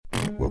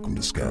Welcome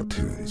to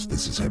SKAT-Tunes.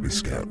 This is Heavy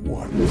Skat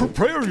 1.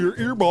 Prepare your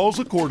earballs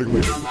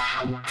accordingly.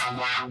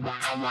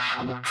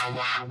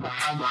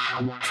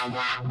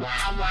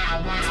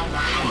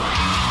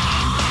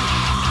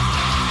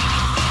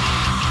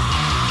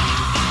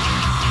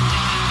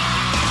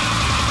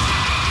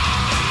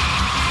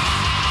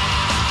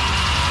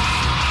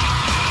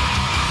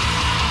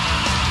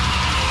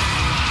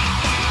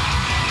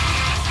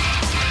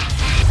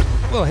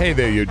 Well, hey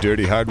there, you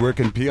dirty,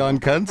 hard-working peon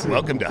cunts.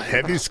 Welcome to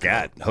Heavy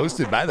Skat,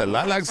 hosted by the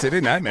Lilac City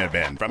Nightmare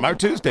Band from our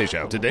Tuesday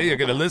show. Today, you're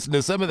going to listen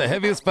to some of the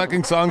heaviest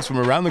fucking songs from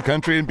around the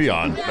country and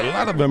beyond. But a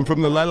lot of them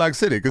from the Lilac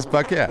City, because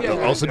fuck yeah.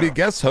 There'll also be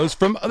guest hosts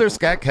from other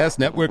SKATCAST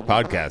network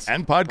podcasts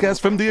and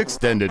podcasts from the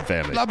extended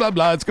family. Blah, blah,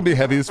 blah. It's going to be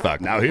heavy as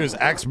fuck. Now, here's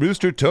Axe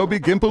Rooster, Toby,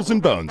 Gimples,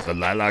 and Bones, the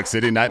Lilac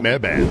City Nightmare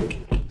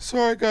Band.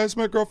 Sorry, guys,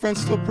 my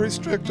girlfriend's still pretty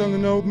strict on the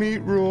no meat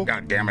rule.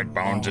 God damn it,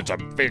 Bones, it's a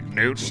fake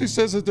newt. She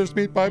says that there's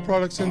meat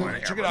byproducts in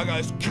it. Check it out,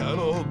 guys.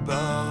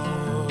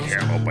 Kettlebells.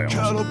 Kettlebells.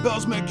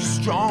 Kettlebells make you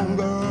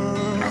stronger.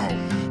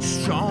 No.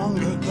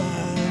 Stronger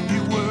than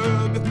you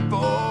were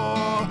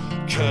before.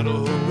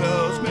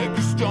 Kettlebells make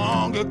you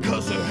stronger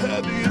because they're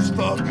heavy as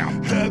fuck.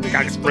 Heavy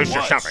Guys, as Brewster,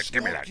 what? stop it.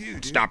 Give me Fuck that. you,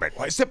 dude. Stop it.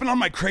 Why are you stepping on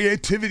my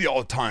creativity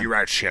all the time? You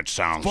write shit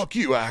sounds. Fuck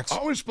you, Axe.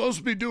 Are we supposed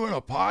to be doing a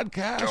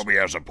podcast? Toby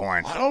has a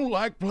point. I don't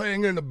like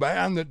playing in a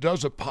band that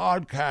does a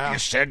podcast. You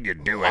said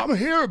you'd do it. I'm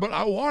here, but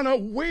I want to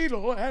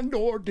wheedle and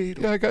or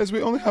deedle. Yeah, guys, we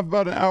only have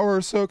about an hour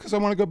or so because I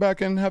want to go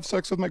back and have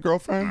sex with my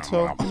girlfriend.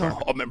 So, you know.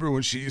 Oh, remember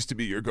when she used to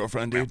be your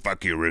girlfriend, dude?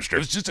 Fuck you, It Rooster.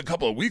 was just a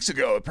couple of weeks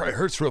ago. It probably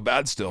hurts real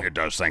bad still. It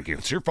does, thank you.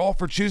 It's your fault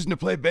for choosing to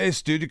play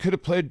bass, dude. You could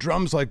have played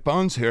drums like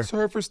Bones here.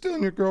 Sorry for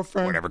stealing your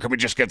girlfriend. Whatever, can we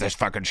just get this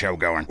fucking show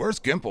going? Where's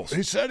Gimples?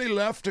 He said he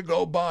left to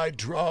go buy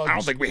drugs. I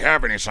don't think we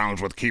have any songs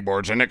with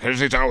keyboards in it because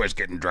he's always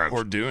getting drugs.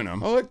 Or doing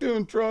them. I like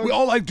doing drugs. We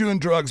all like doing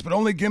drugs, but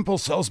only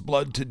Gimples sells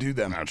blood to do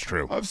them. That's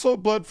true. I've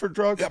sold blood for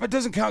drugs. Yeah, but it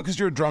doesn't count because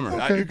you're a drummer.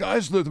 Now, Okay. you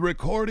guys, the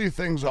recording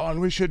thing's on.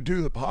 We should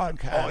do the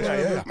podcast. Oh,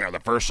 yeah. The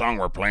first song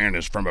we're playing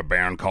is from a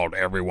band called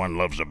Everyone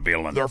Loves a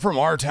Villain. They're from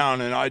our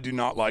town, and I do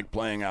not like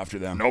playing after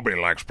them. Nobody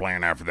likes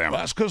playing after them.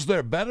 That's because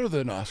they're better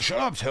than us. Shut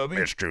up, Toby.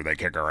 It's true, they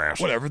kick our ass.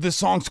 Whatever. This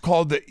song's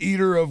called The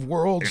Eater of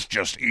Worlds. It's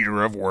just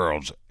Eater of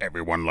Worlds.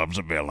 Everyone loves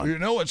a villain. You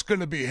know it's going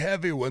to be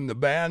heavy when the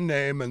band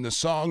name and the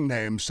song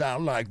name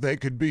sound like they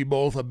could be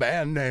both a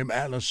band name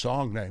and a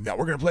song name. Yeah,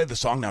 we're going to play the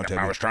song now, Toby.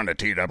 I was trying to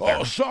tee it up there.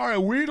 Oh, sorry,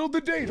 wheedle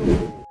the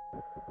deedle.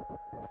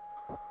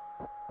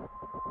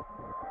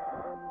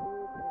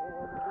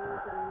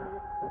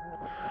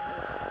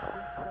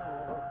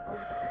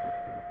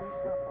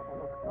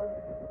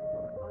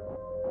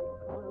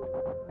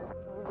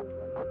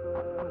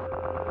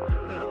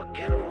 Look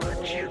at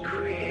what you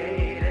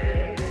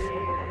created.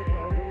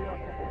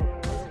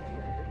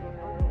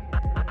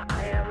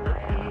 I am the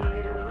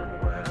eater of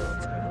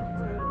worlds,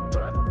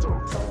 but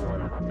don't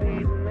wanna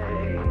feed me.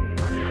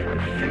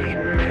 Feed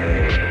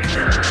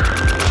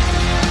me.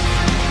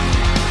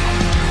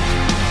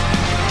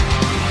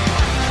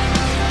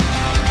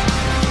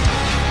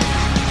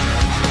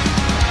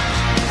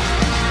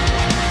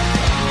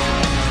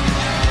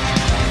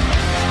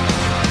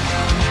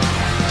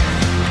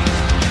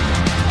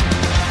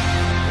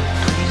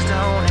 Please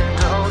don't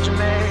indulge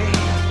me.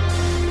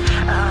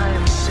 I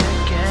am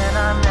sick and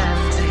I'm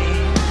empty,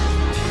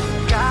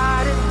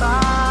 guided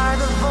by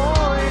the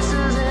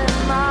voices in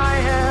my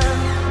head.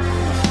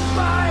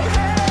 My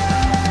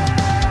head.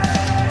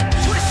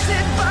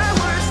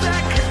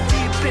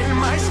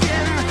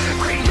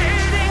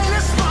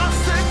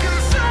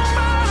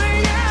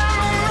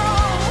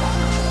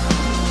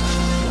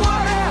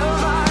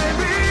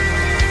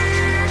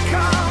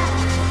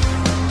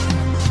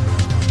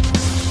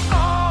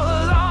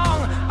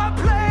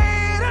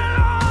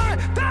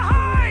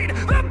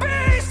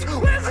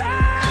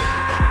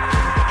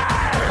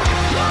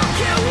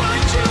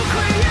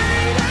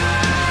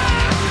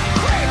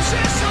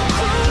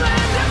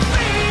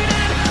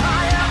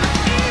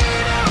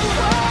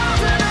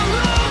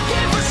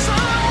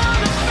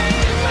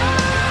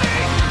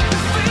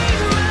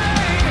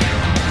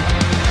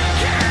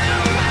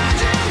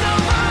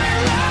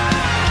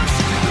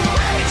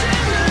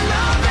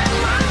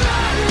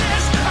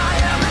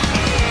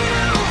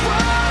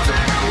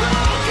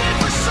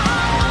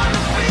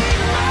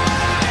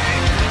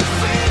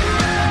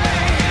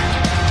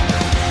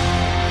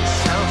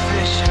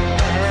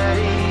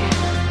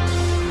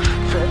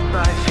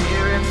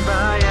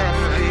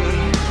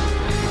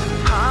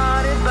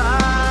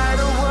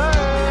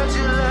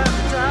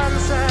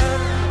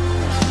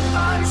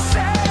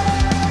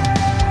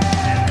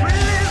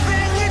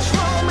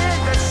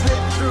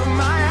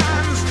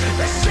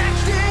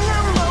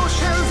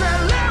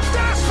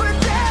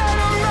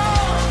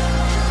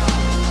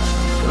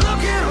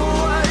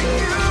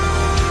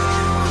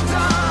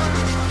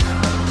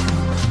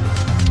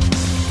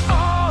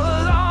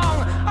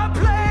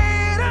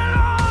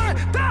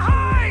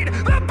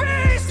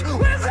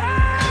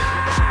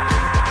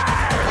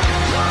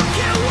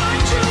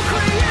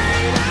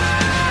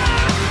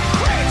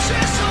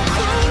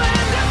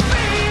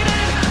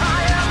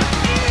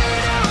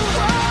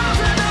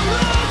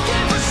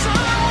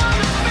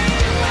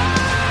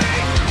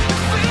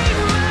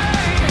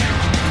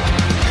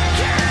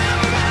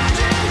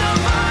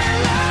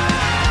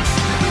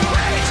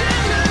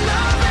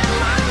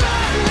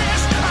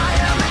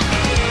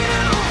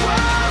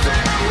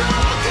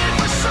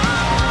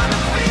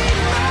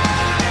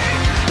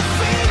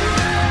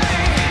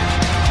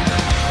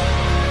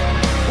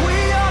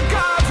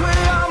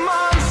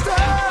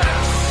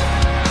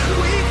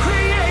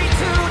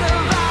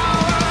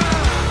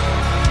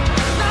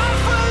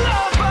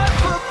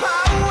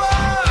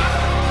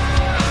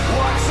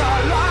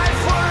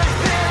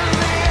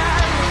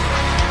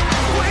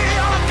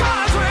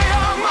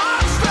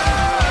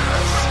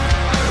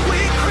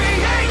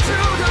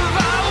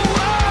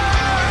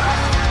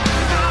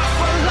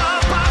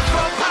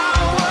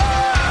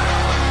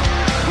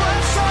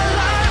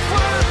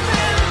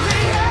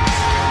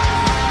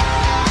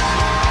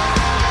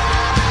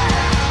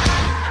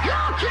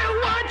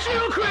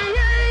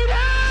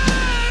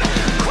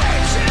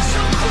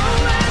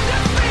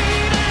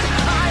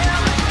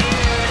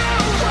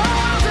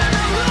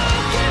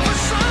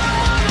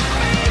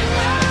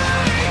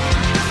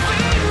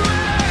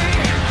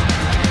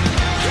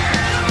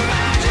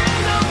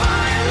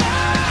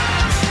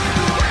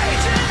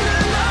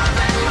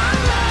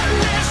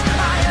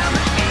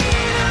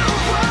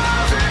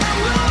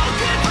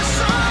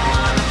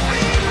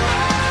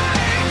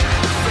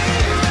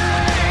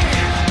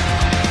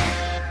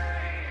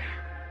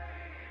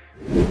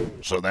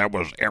 that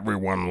was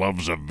Everyone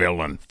Loves a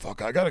Villain.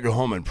 Fuck, I gotta go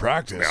home and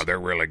practice. Yeah, they're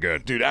really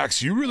good. Dude,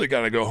 Axe, you really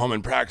gotta go home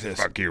and practice.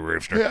 Fuck you,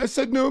 Rooster. Hey, I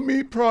said no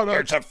meat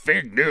products. It's a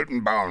fig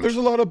Newton bones. There's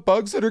a lot of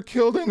bugs that are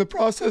killed in the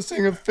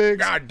processing of figs.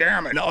 God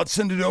damn it. Now let's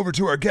send it over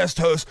to our guest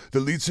host, the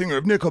lead singer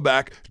of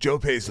Nickelback, Joe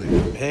Paisley.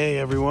 Hey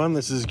everyone,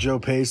 this is Joe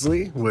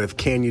Paisley with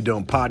Can You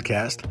Don't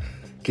Podcast,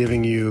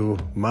 giving you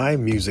my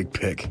music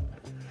pick.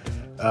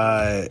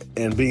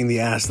 And being the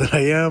ass that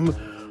I am,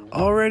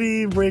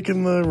 already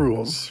breaking the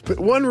rules. But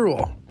one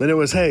rule, and it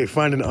was, hey,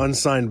 find an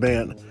unsigned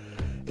band.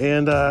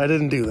 And I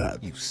didn't do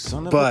that. You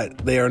son of But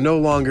they are no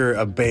longer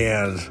a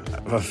band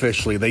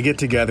officially. They get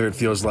together, it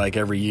feels like,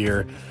 every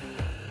year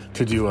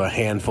to do a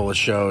handful of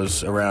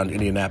shows around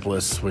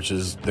Indianapolis, which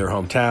is their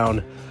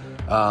hometown.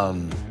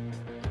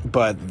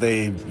 But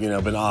they've,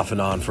 been off and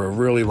on for a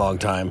really long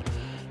time.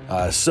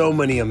 So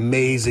many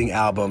amazing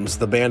albums.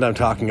 The band I'm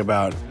talking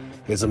about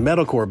is a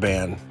metalcore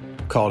band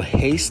called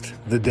Haste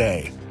the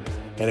Day.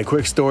 And a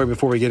quick story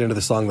before we get into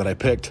the song that I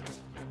picked.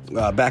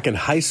 Back in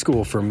high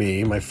school for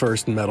me, my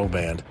first metal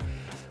band,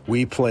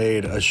 we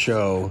played a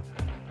show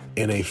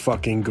in a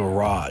fucking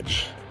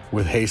garage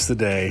with Haste the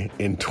Day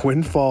in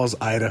Twin Falls,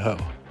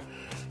 Idaho.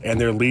 And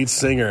their lead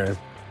singer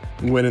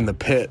went in the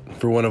pit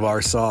for one of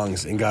our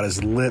songs and got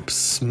his lip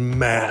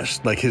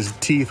smashed. Like his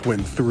teeth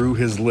went through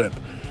his lip.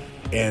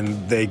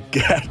 And they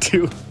had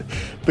to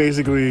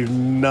basically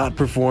not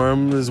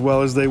perform as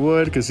well as they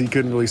would because he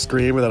couldn't really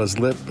scream without his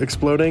lip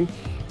exploding.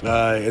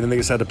 And then they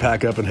just had to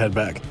pack up and head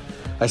back.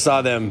 I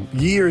saw them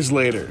years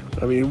later.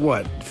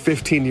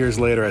 15 years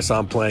later, I saw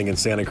them playing in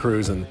Santa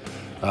Cruz, and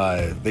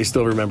they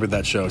still remembered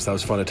that show, so that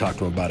was fun to talk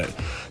to them about it.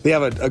 They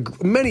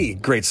have many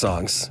great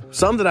songs,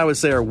 some that I would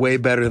say are way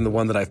better than the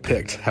one that I've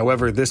picked.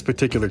 However, this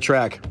particular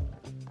track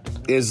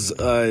is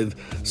a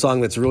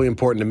song that's really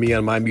important to me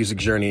on my music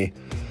journey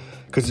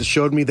because it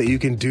showed me that you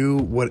can do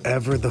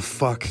whatever the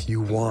fuck you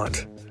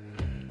want.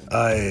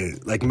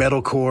 Like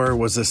metalcore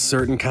was a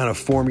certain kind of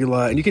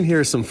formula, and you can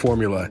hear some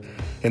formula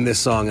in this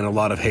song and a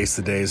lot of Haste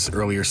the Day's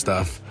earlier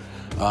stuff.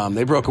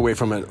 They broke away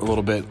from it a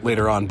little bit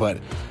later on, but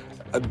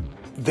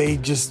they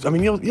just,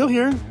 you'll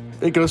hear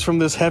it goes from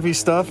this heavy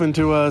stuff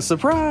into a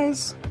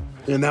surprise,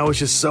 and that was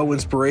just so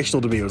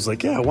inspirational to me. It was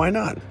like, yeah, why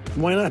not?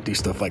 Why not do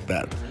stuff like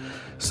that?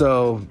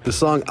 So the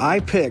song I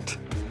picked,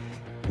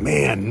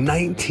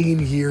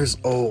 19 years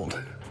old,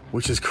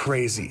 which is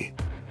crazy.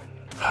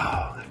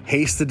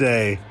 Haste the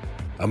Day,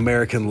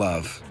 American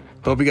Love.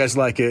 Hope you guys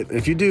like it.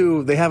 If you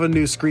do, they have a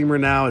new screamer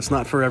now. It's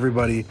not for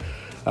everybody,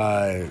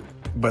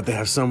 but they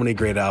have so many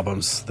great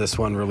albums. This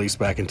one released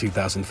back in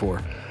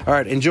 2004. All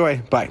right,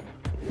 enjoy. Bye.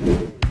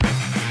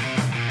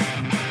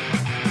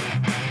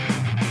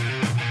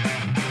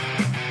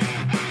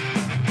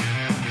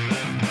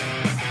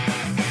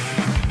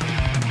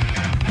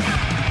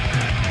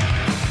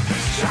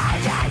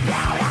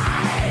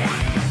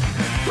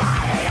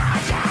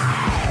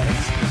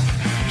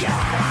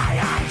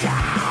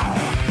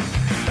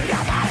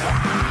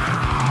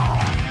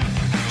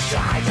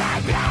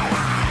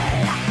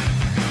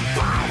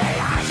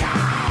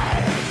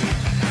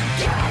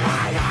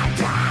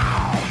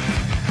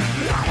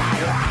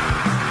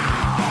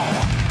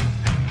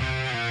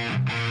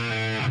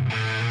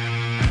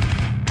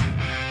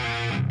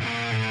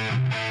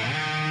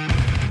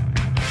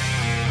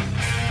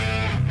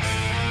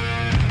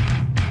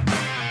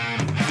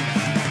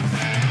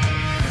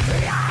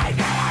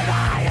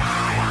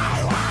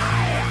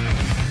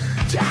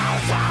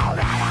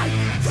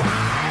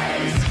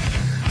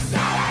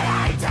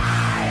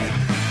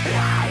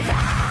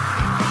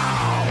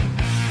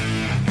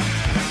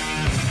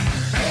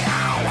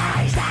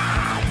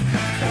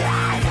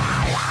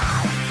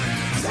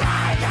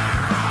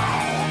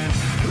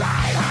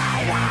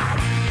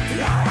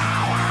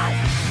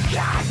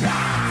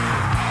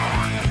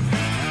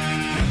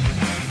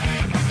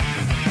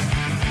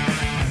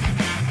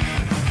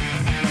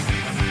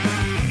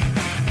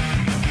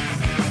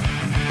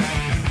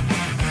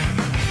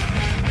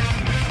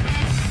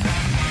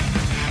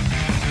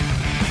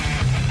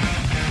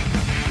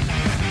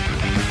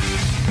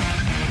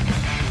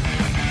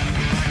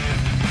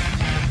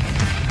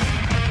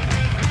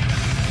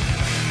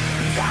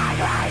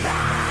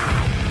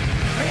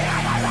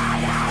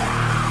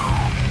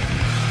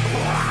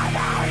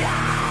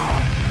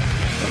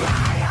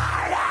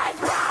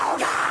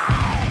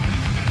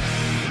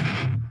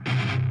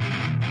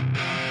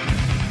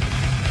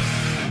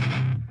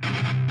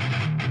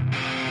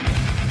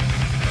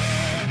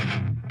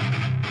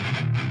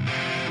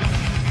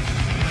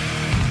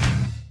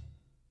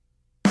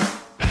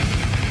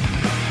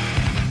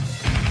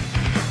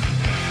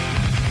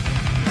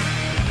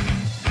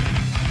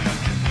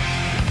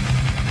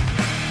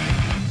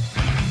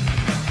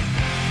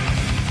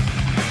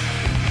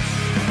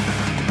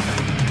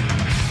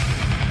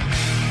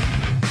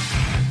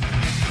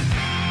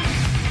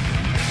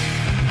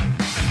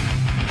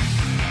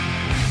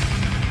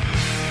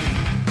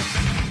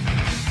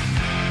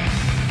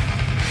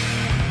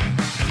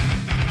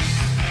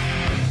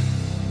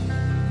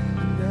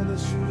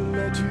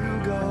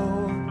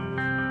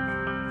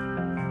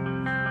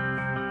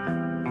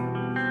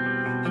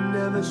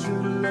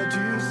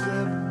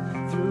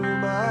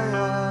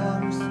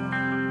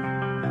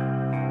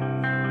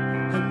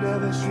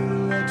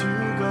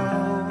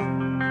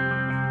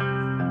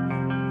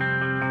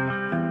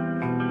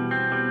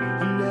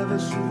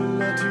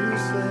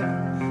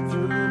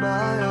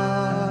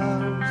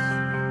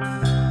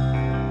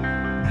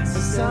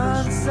 The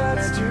sun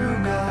sets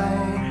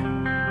tonight.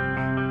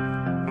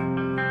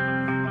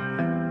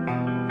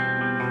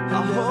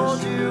 I'll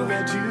hold you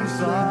and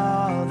choose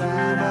all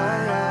that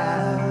I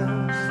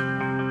ask.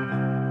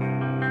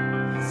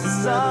 The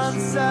sun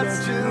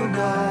sets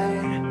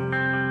tonight.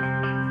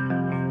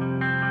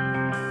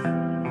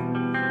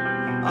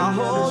 I'll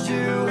hold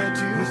you and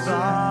choose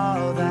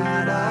all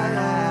that I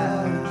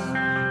ask.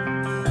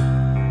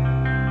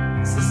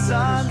 The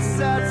sun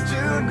sets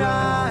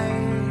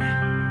tonight.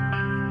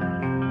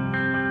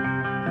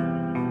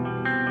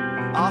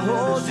 I'll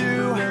hold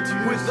you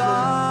with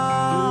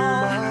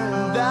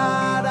all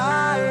that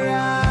I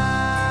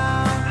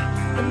am.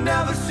 I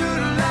never should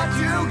have let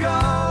you go.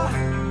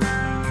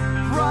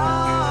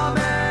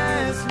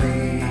 Promise me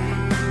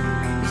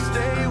you'll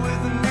stay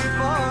with me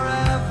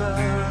forever,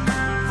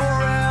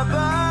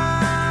 forever.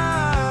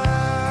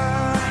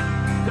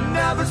 I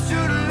never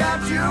should have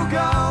let you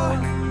go.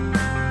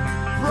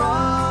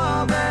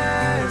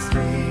 Promise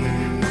me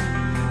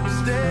you'll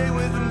stay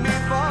with me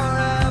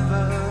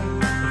forever,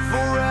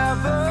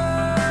 forever.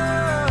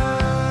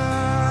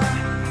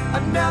 I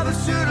never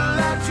should have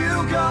let you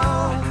go.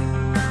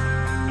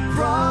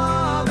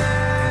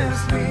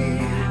 Promise me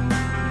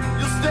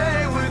you'll stay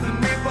with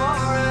me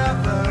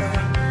forever,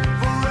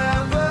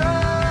 forever.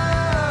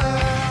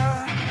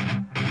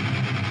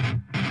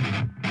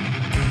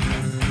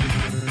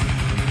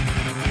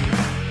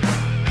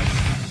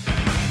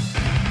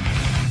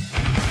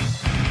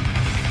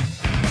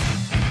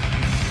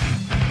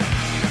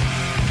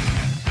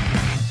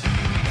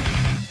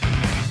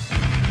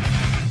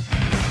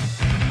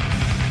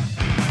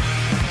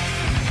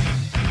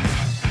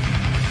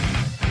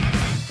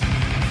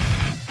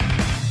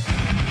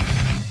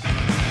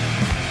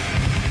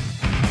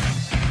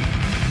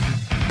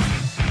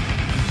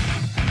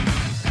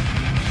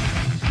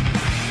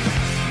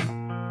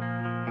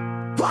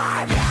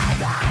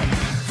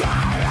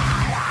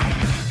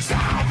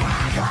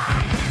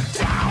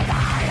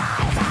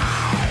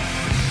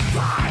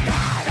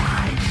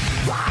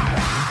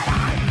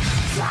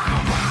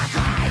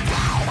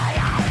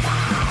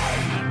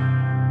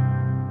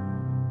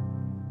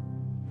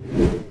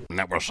 And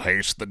that was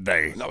Haste the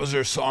Day. That was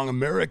their song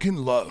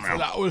American Love.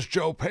 And that was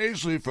Joe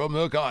Paisley from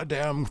the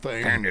goddamn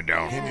thing. And you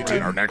don't. And you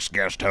didn't. Our next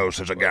guest host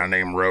is a guy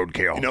named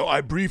Roadkill. You know,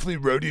 I briefly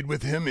roadied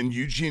with him in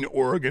Eugene,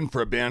 Oregon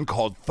for a band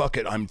called Fuck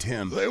It, I'm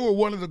Tim. They were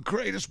one of the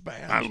greatest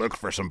bands. I looked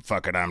for some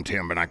Fuck It, I'm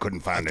Tim, but I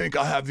couldn't find I it. think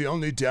I have the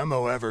only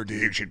demo ever, dude.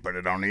 You should put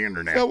it on the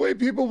internet. That way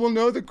people will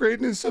know the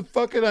greatness of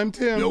Fuck It, I'm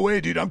Tim. No way,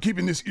 dude. I'm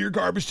keeping this ear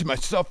garbage to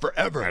myself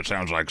forever. That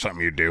sounds like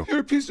something you do. You're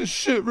a piece of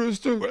shit,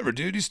 Rooster. Whatever,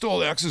 dude. He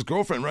stole Axe's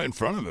girlfriend right in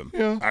front of him.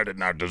 Yeah. I did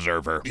not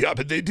deserve her. Yeah,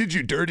 but they did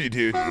you dirty,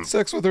 dude. I had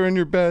sex with her in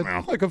your bed,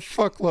 Well. like a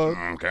fuckload.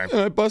 Okay.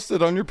 And I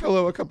busted on your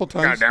pillow a couple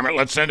God times. damn it,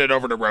 let's send it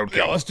over to Roadkill.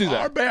 Yeah, let's do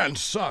that. Our band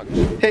sucks.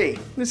 Hey,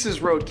 this is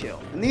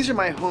Roadkill, and these are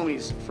my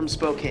homies from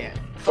Spokane.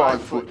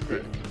 5 foot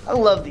thick. I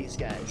love these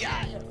guys.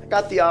 I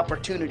got the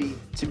opportunity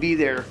to be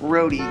their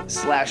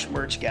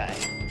roadie/merch guy.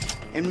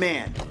 And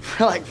man,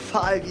 for like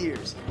 5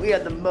 years, we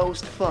had the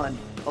most fun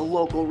a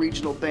local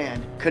regional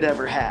band could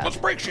ever have. Let's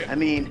break shit. I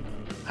mean,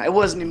 I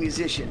wasn't a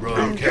musician.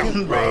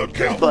 Roadkill,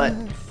 roadkill. But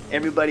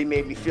everybody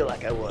made me feel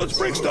like I was. Let's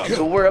break stuff.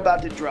 So we're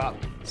about to drop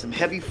some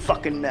heavy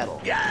fucking metal.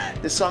 Yeah.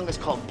 This song is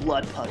called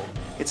Blood Puddle.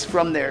 It's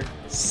from their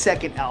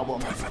second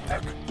album,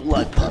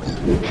 Blood Puddle.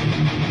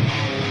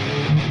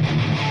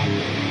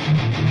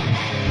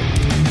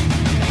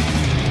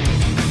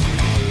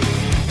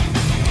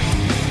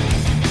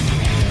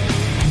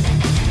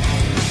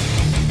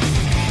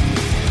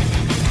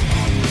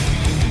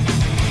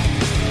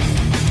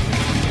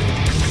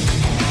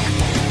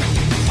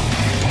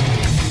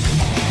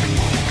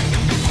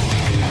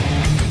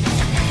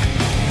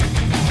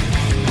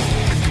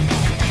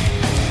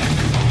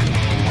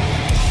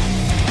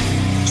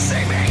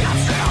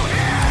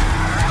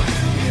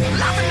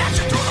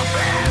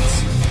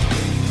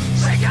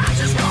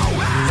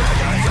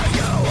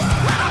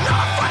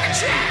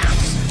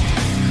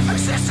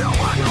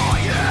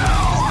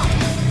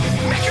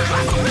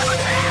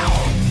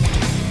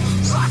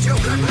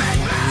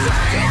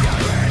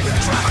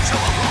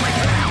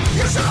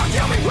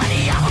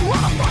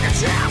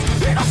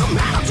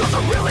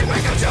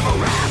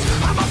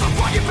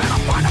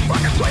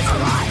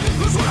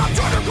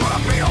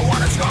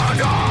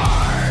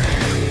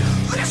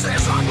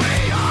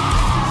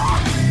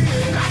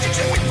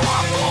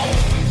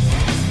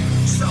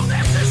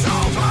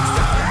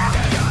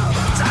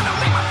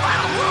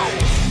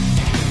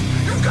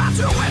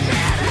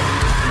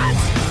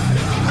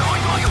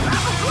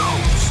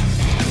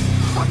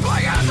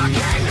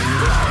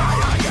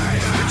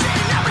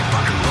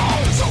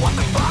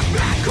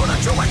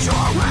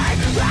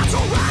 That's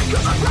alright,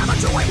 cause I'd rather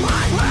do it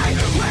my way.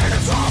 When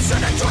it's all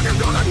said and done, you're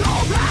gonna know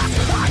that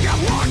I get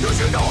one, cause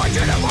you know I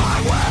did it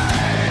my way.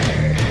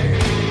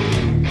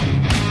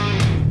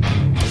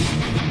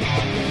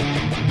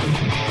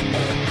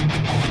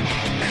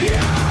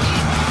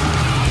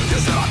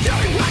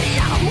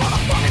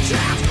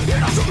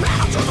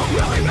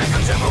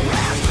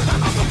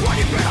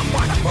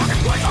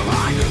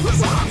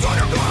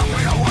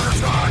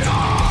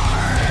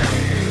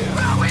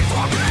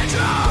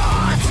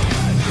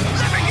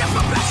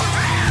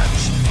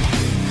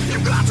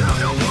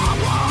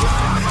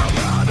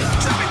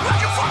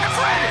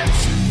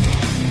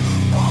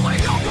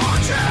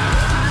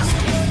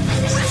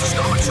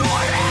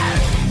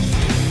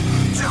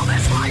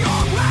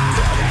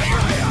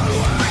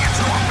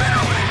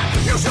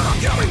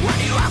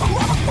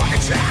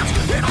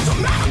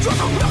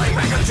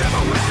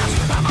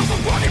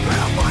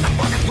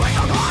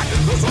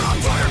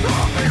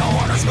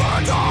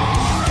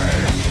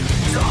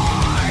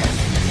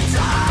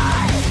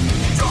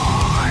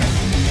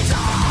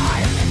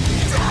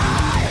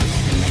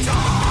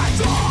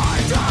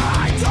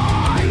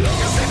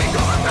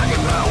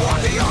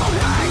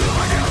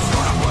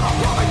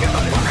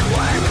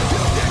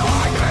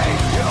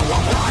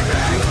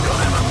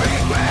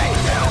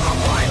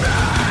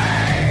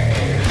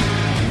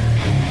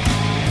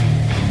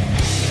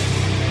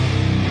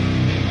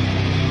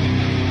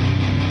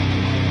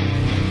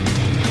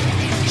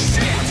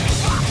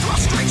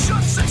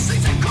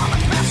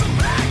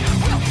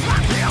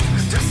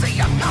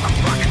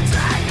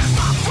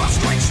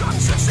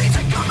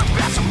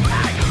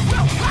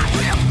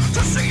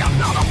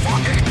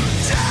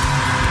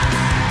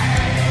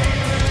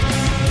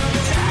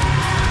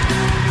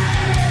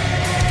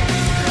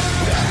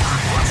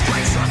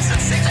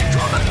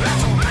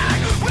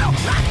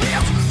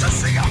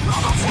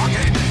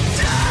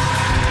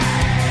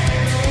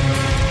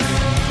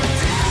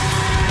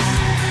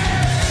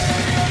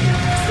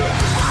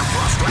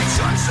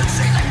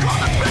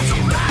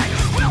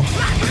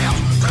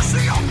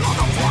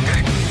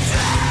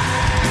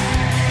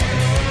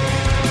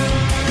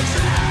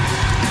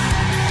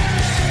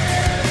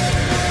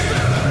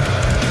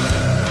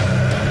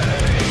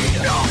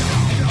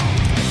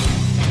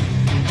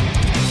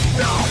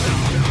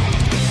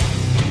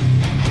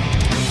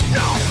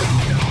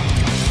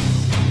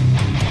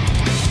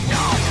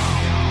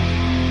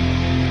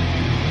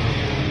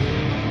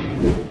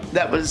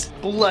 That was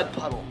Blood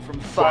Puddle from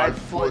 5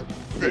 Foot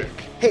Thick.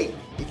 Hey,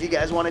 if you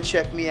guys want to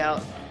check me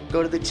out,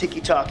 go to the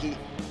tiki-talkie,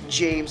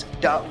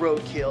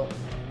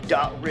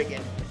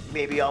 james.roadkill.riggin.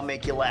 Maybe I'll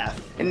make you laugh.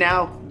 And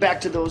now, back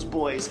to those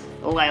boys,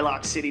 the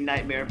Lilac City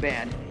Nightmare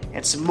Band,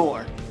 and some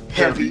more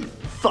heavy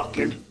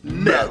fucking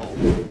metal.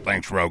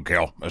 Thanks,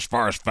 Roadkill. As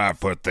far as 5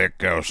 Foot Thick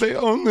goes, They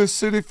owned this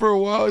city for a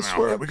while, I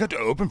swear. We got to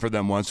open for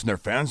them once, and their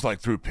fans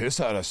like threw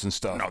piss at us and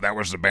stuff. no, that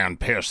was the band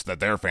Piss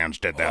that their fans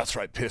did Oh, that. that's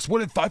right, piss. What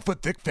did 5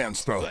 Foot Thick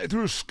fans throw? They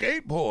threw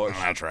skateboards.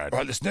 That's right. All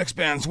right, this next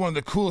band's one of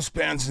the coolest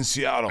bands in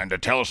Seattle. And to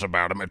tell us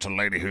about them, it's a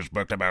lady who's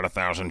booked about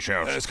 1,000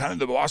 shows. And it's kind of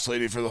the boss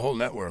lady for the whole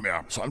network.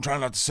 Yeah. So I'm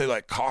trying not to say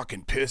like cock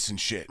and piss and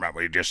shit. Right,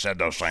 we just said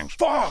those things.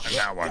 Fuck!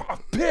 That one.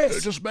 Fuck, piss! They're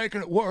just making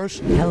it worse.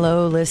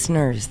 Hello,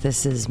 listeners.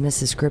 This is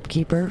Mrs.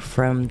 Scriptkeeper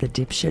from the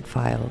Dipshit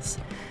Files.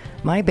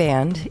 My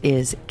band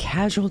is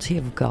Casualty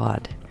of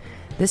God.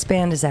 This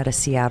band is out of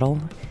Seattle,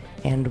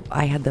 and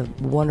I had the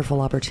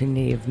wonderful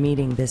opportunity of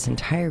meeting this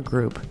entire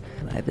group.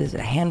 It was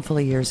a handful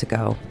of years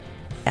ago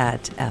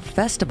at a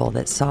festival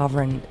that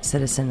Sovereign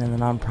Citizen and the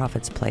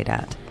Nonprofits played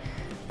at.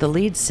 The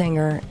lead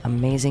singer,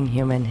 amazing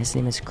human, his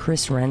name is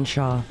Chris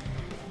Renshaw.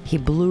 He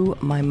blew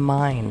my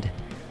mind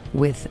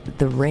with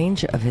the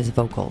range of his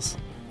vocals.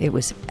 It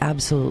was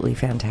absolutely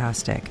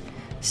fantastic.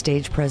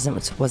 Stage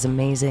presence was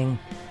amazing,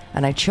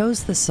 and I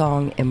chose the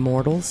song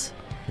Immortals.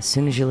 As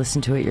soon as you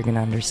listen to it, you're going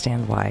to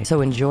understand why.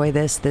 So enjoy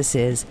this. This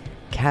is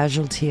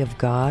Casualty of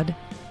God,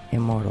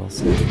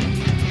 Immortals.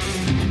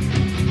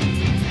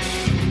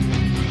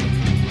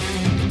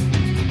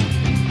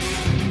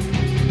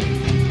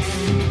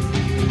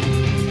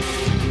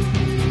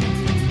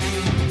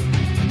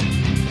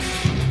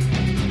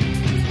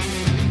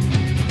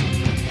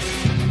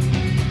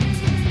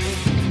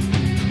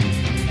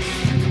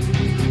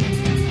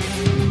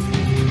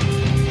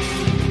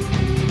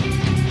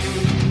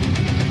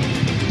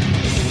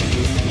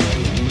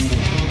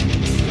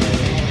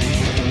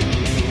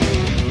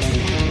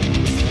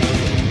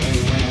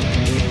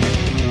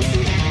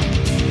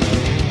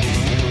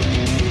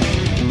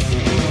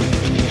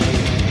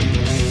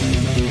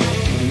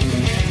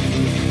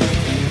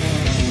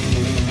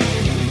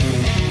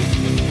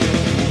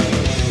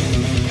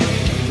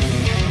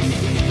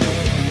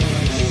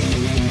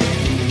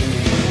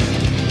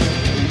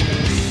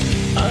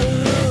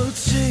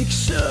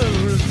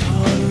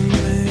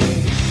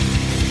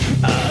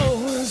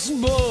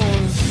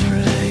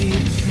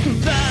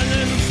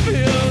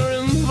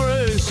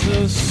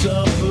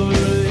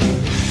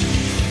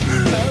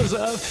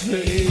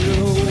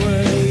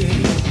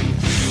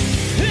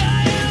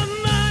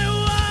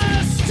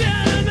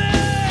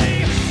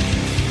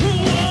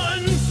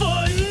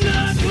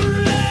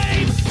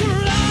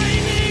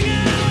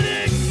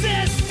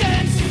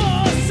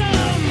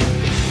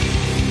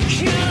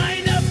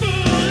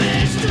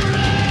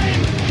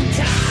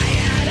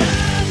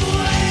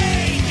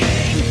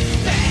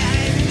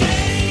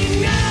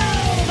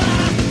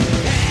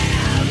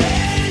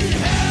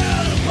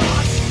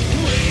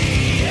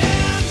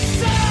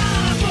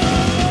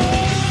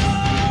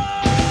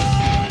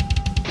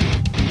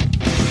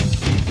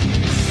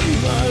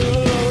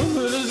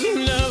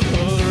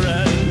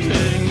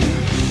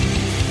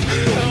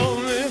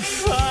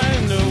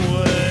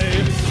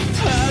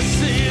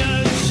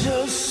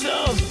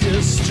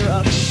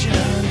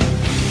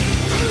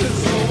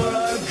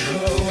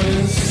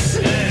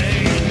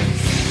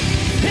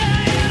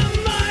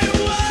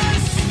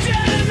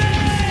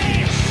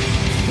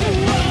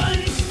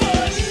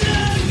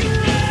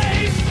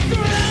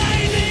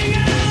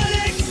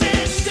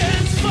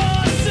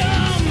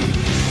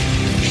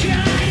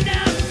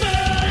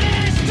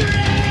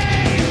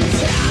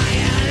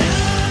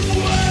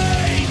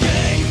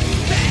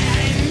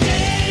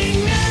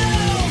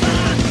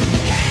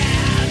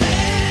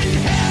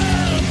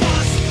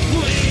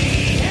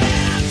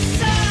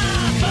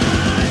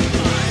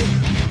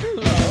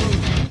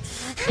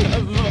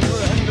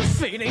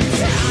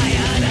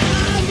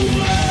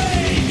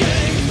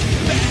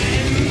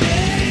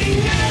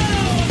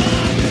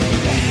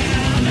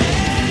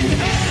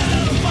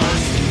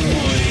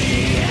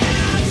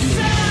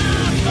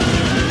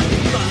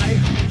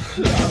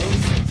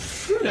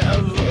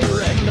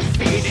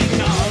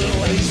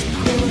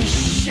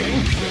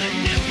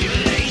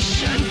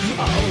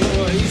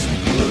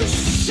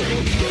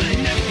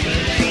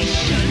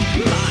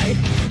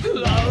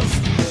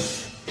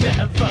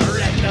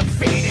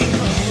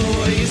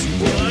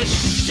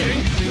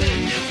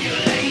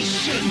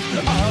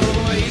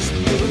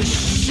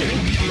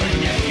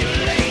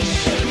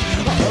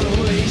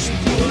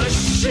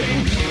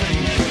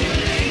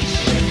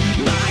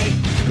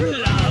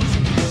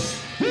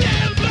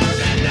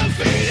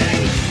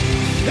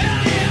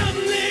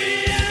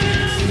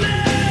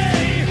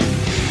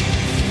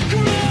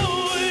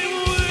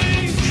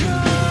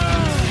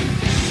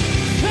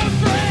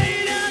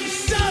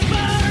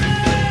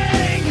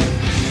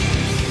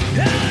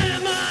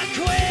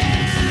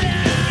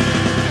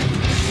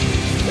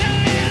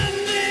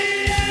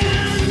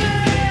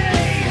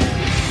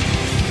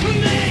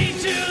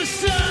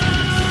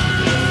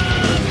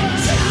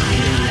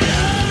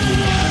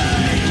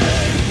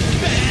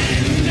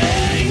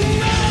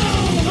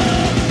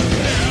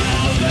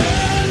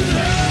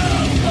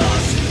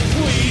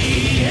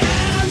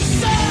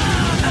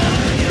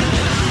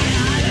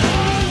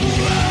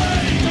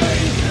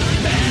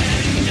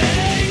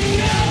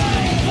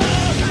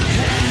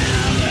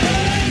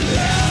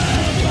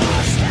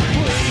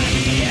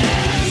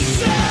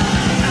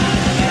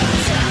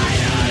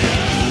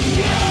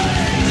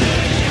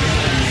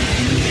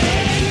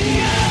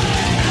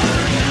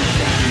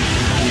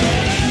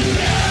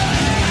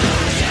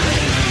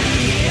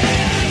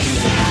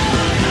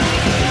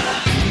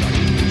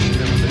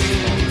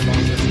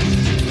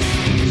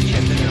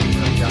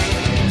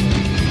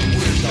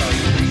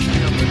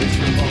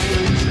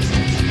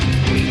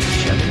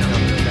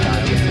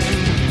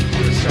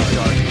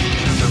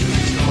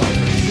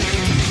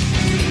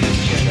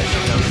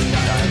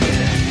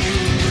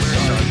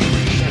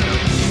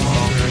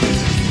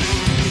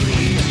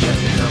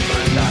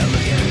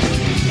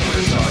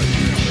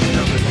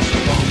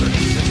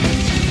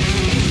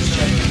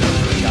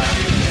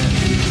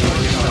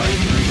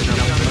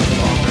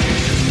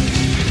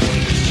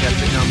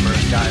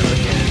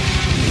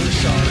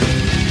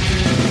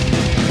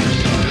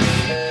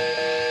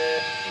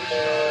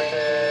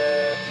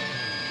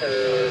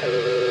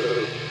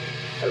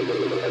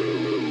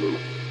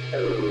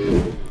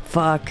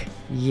 Fuck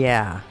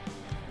yeah.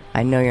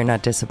 I know you're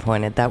not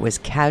disappointed. That was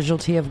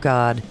Casualty of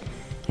God,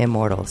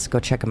 Immortals. Go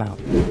check them out.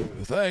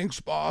 Thanks,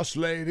 boss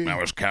lady. That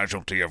was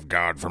Casualty of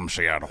God from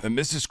Seattle. And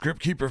Mrs.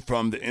 Scriptkeeper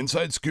from the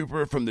Inside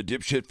Scooper, from the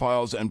Dipshit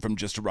Files, and from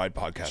Just a Ride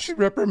podcast. She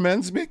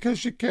reprimands me because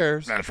she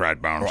cares. That's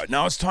right, Bones. All right,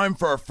 now it's time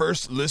for our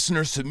first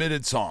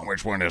listener-submitted song.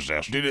 Which one is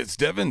this? Dude, it's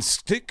Devin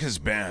Sticka's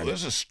band.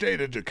 This is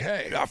State of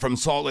Decay. Yeah, from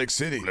Salt Lake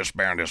City. This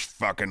band is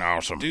fucking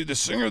awesome. Dude, the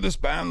singer of this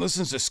band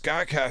listens to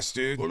SKATCAST,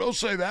 dude. Well, don't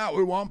say that.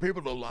 We want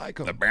people to like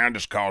him. The band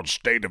is called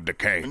State of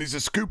Decay. And he's a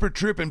scooper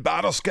trip and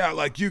battle scat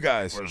like you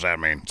guys. What does that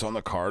mean? It's on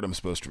the card I'm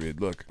supposed to read.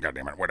 Look. God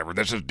damn it, whatever.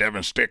 This is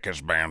Devin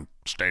Sticka's band,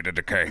 State of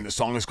Decay. And the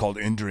song is called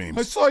In Dreams.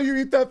 I saw you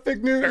eat that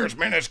fig Newton. There's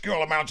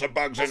minuscule amounts of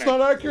bugs in That's it.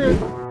 not accurate.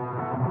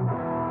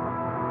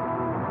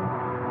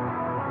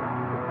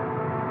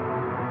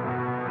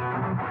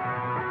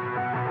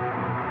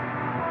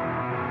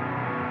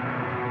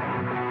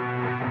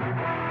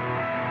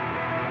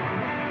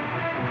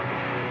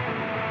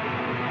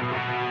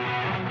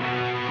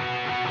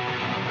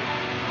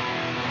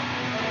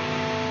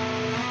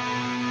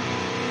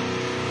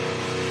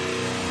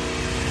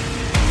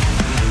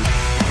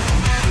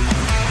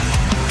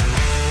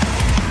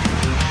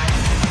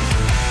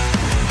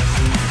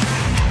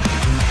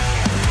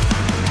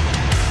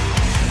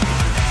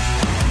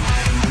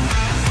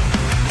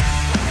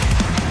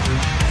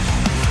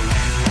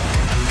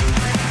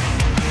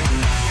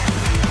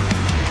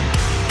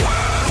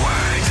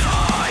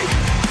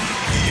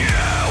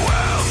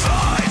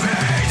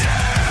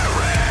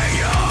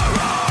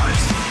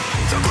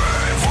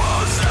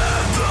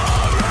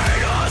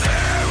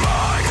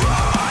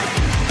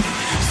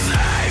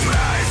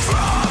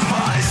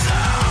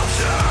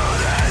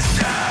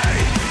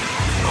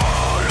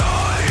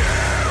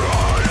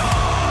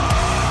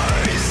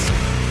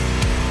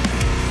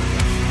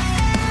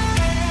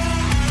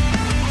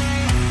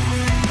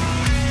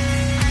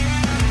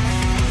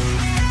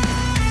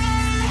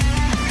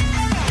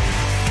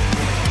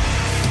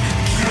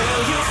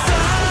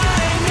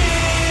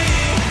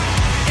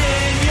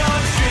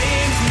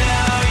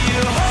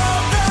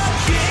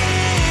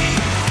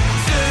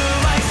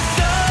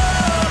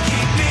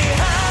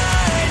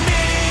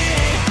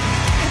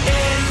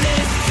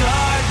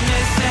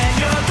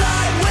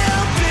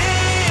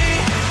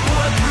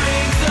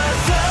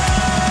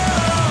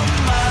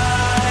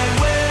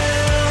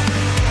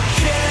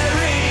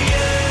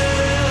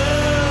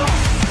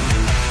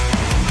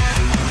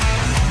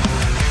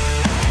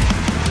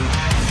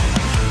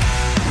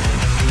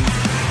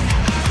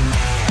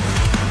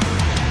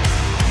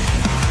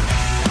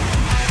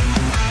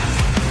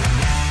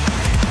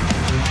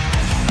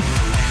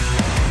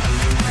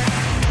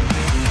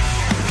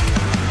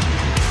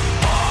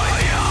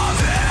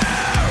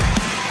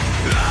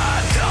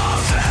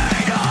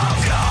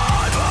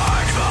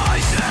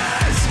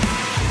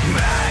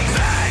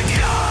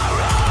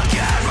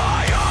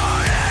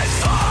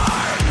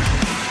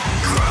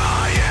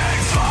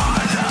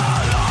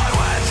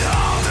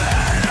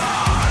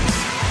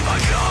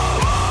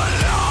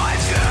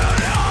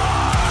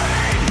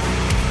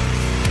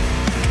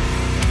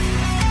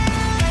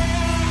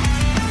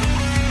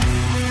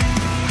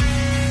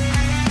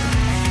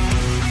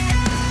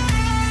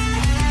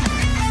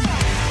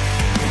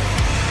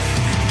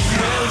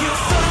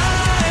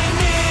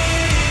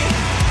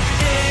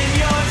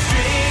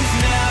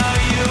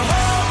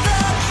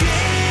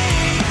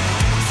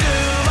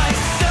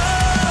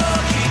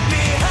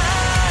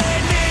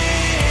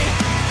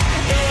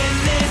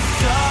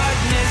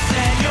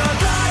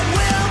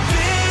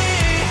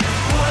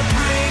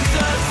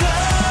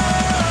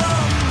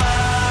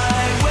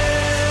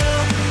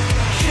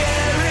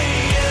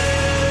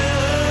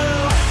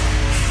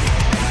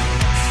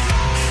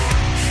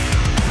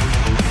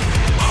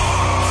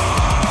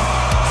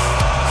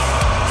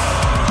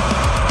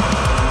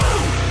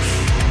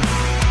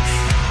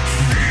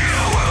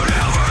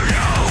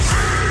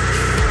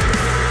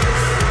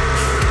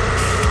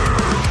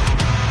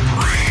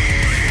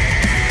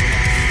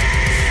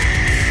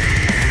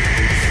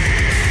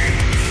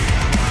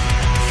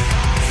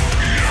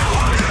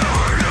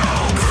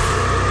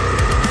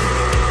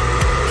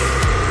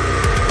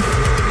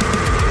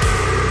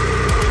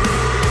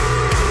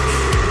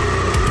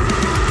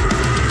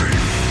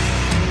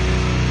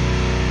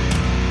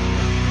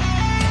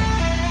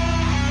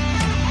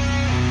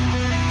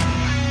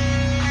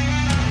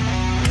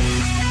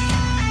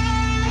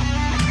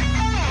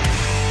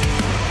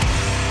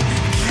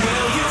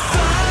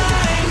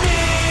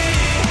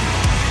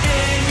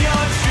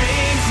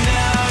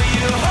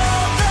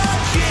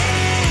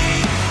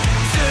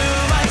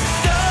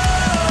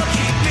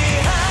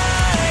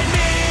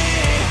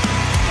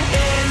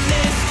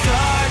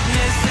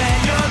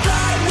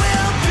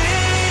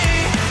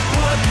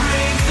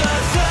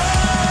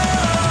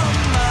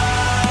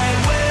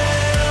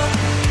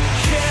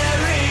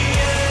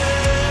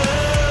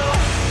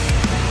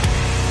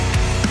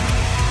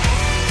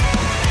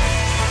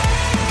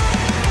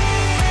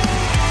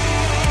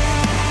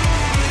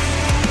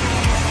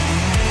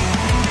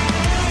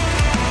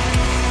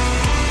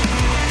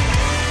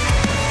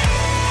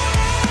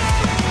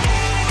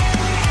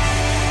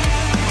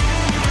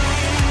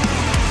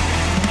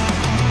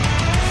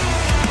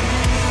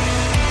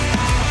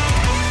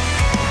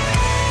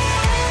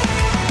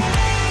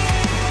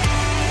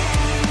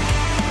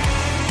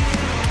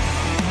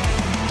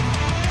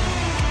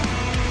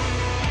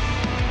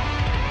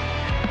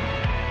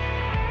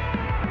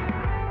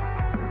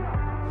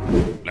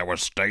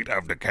 was State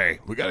of Decay.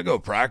 We gotta go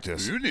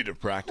practice. You need to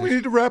practice. We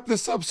need to wrap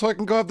this up so I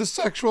can go have the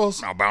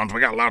sexuals. Now, Bones, we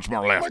got lots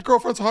more My left.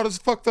 girlfriend's hot as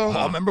fuck, though.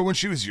 Oh, remember when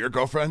she was your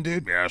girlfriend,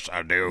 dude? Yes,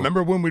 I do.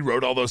 Remember when we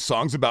wrote all those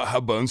songs about how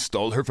Bones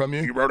stole her from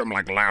you? You wrote them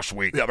like last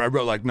week. Yeah, but I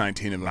wrote like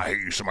 19 of them. I hate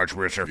you so much,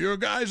 Richard. Your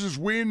guys'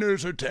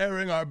 wieners are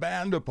tearing our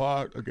band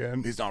apart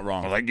again. He's not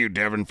wrong. Well, thank you,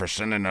 Devin, for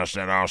sending us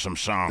that awesome And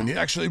song. he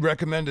actually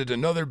recommended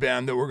another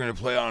band that we're going to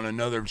play on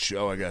another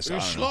show, I guess.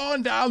 You're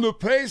slowing down the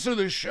pace of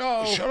the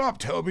show. Shut up,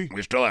 Toby.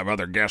 We still have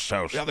other guest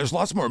hosts. Yeah, there's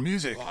lots more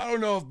music. Well, I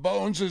don't know if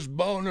Bones'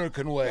 boner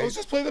can wait. Let's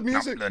just play the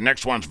music. The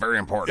next one's very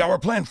important. Yeah, we're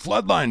playing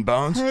Floodline,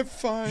 Bones. All right,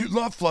 fine. You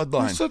love You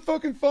Floodline. said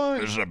fucking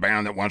fine. This is a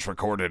band that once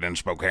recorded in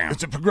Spokane.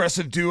 It's a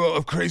progressive duo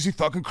of crazy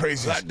fucking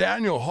crazies. That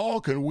Daniel Hall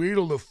can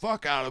wheedle the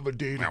fuck out of a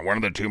dude. Now, one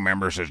of the two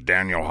members is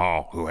Daniel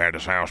Hall, who had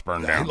his house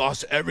burned He down.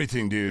 lost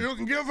everything, dude. You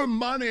can give him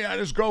money at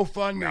his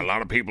GoFundMe. Now, a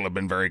lot of people have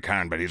been very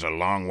kind, but he's a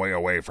long way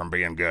away from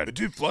being good.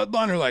 Dude,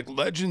 Floodline are like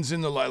legends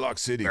in the Lilac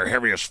City. They're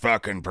heavy as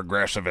fuck and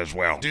progressive as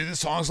well. Dude, this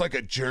song's like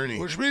a journey.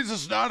 Which means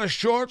it's not a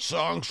short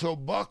song, so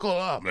buckle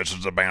up. This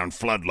is the band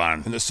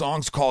Floodline. And the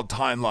song's called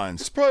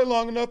Timelines. It's probably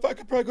long enough. I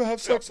could probably go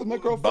have sex with my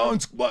girlfriend.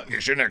 Bones, what? You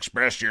shouldn't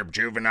express your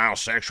juvenile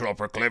sexual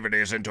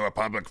proclivities into a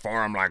public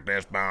forum like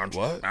this, Bones.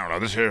 What? I don't know.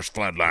 This here's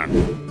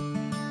Floodline.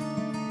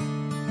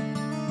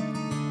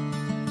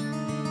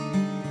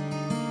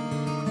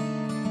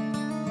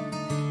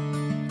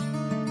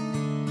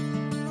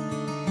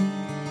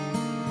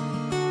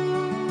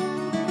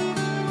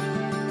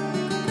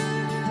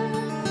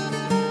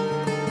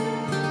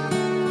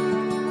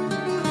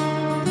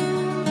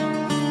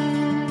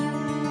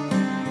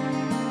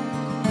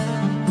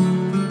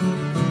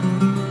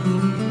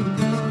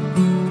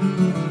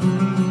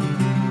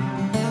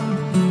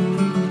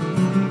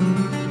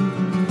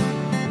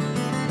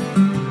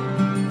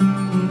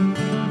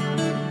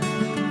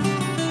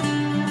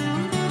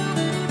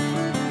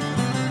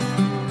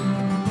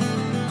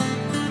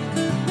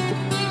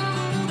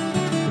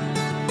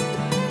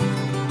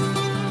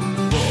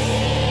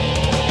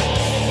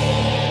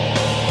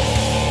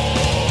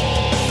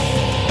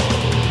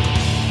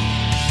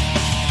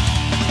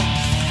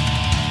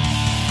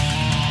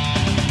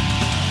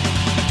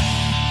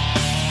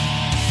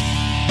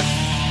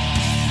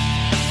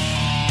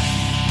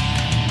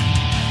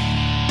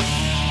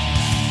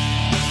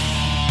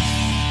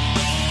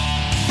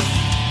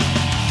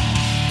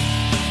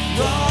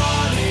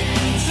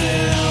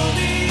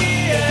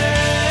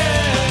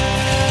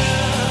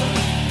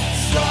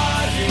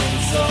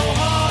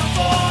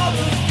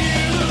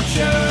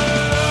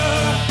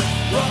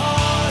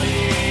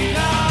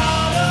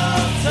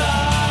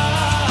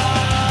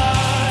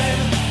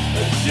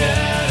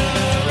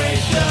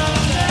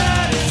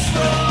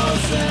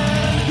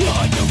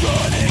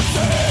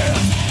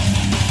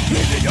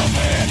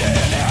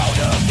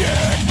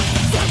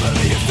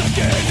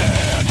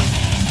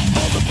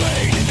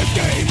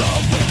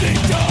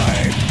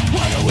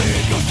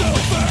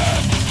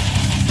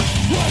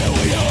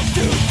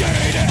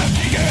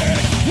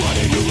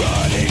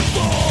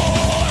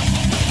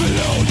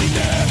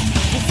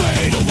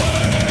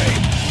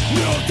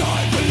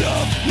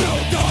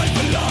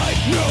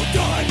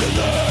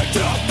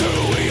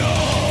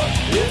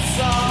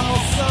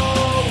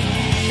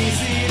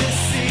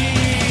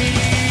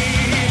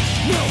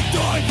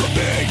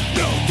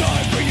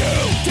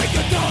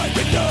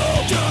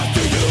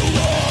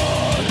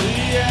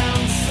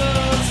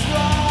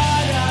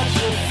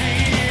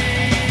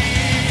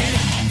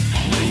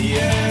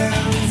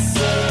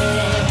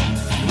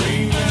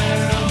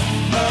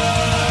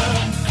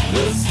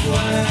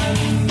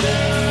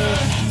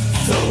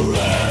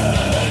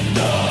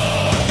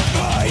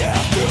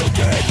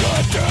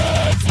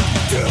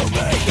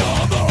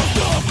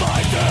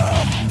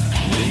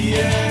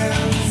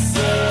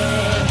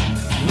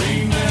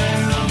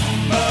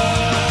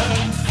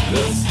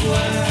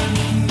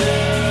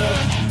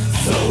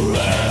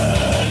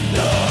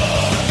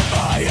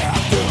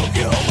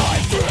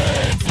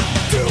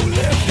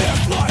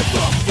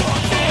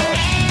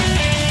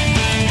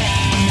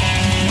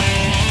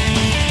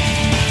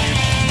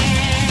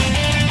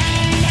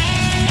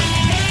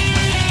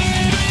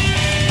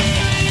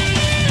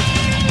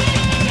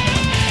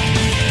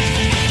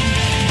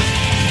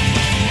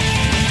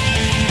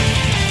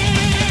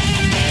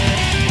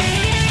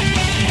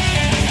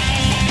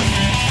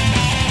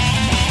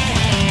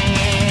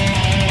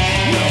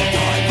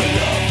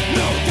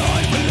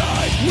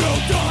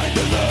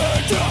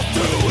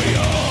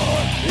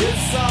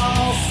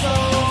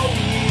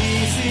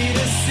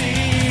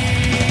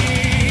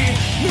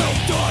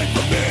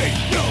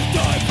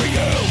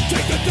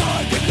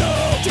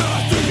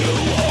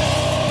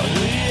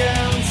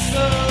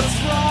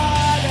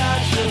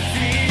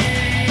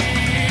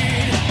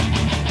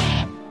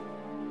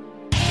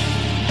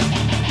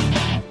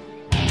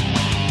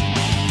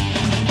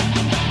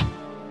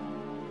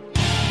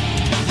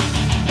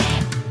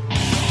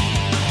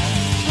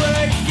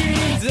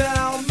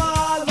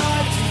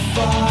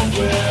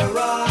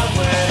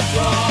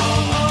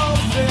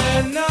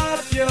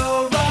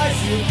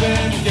 You've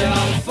been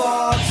gone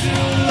far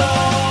too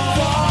long.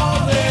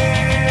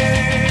 Falling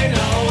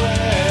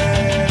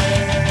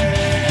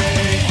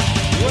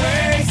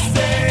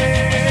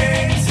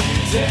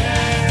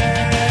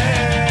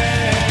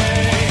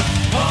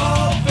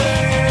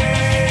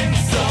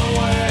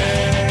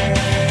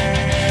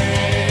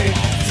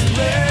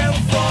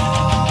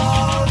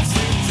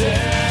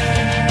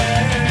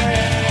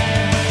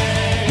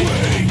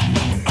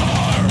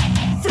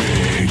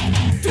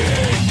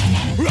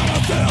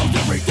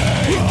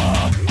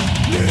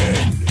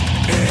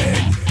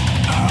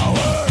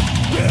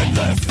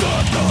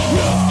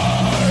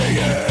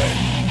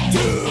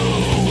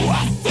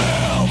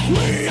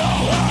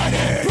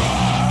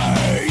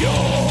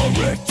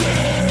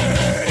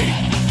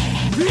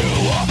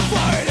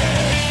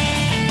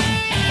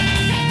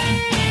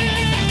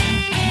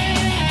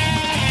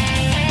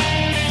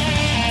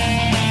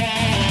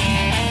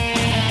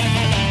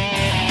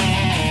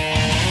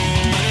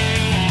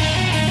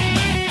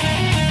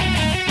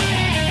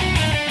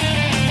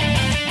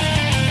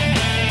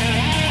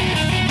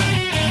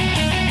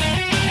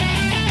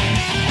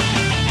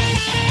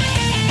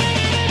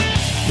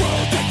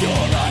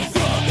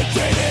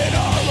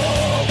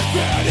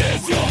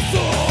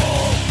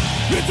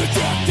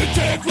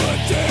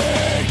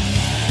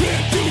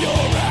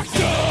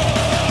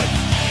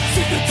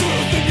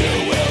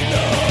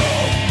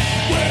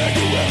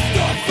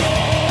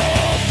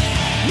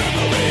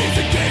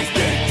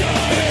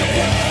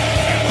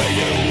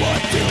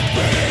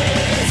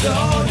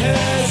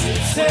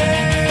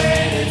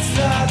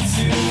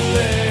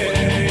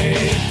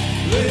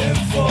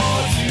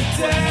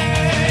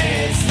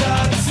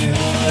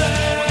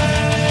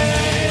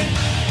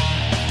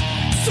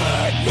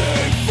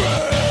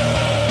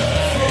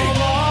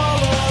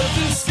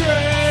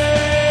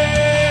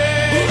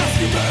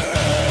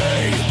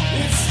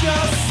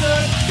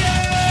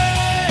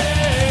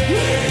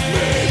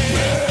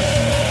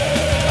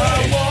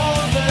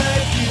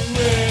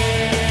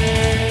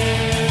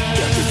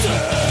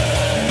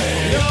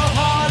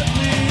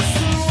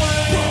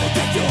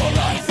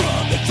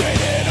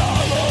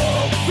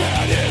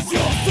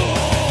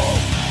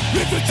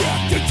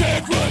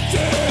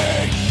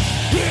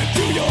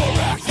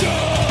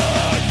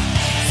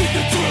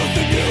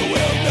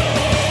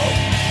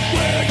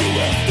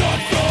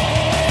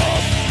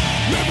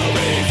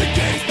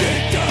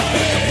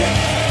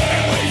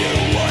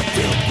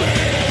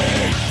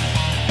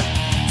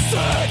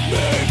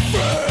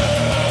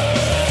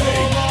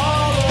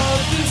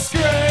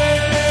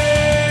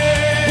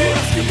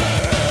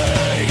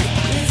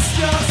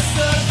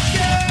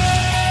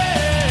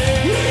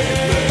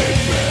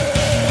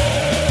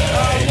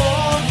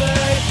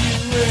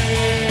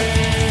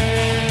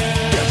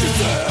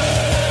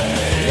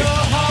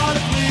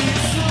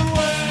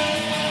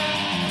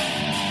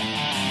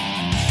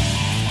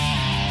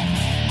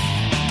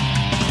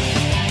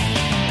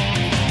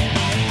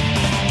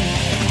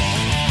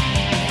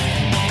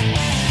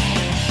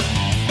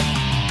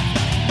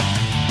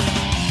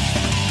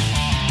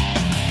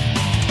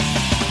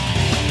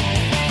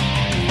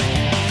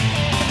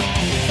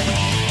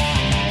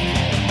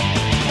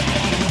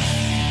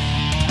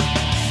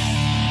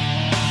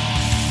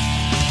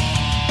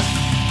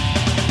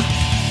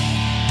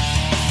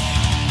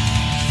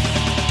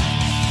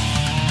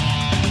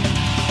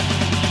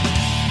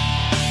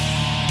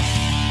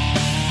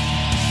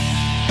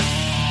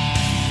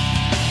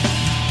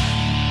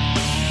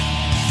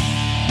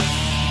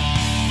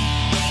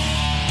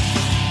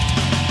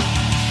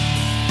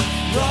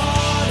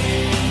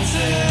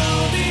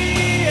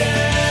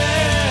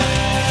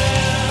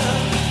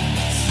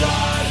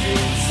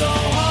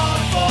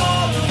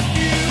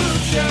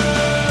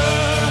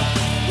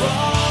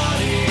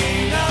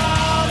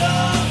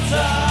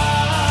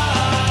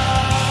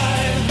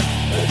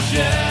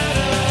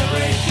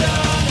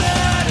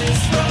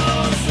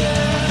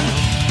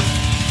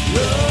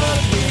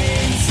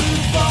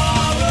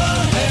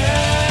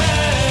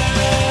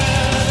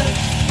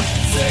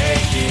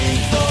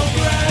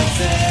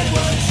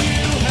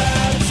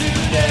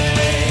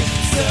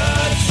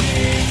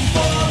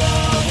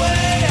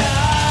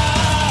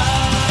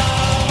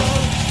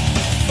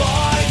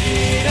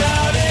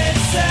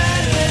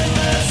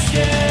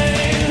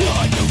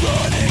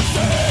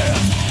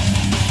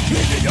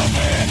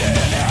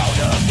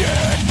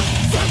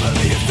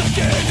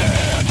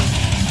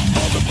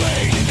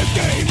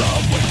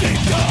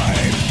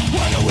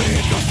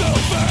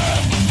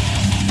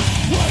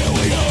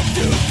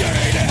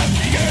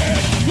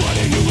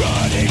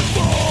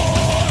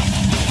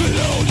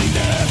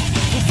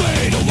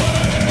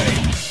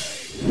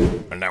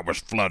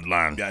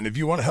Floodline. Yeah, and if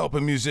you want to help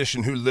a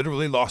musician who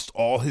literally lost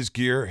all his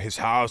gear, his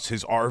house,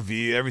 his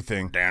RV,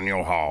 everything,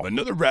 Daniel Hall.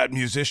 Another rad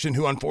musician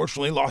who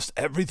unfortunately lost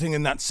everything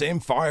in that same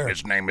fire.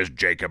 His name is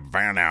Jacob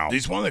Van Al.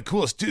 He's one of the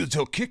coolest dudes.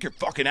 He'll kick your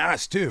fucking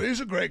ass, too. He's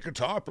a great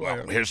guitar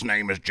player. Well, his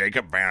name is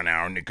Jacob Van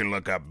Al, and you can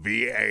look up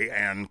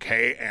VANKNOWE.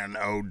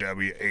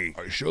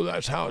 Are you sure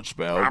that's how it's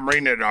spelled? I'm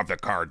reading it off the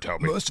card,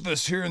 Toby. Most of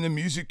us here in the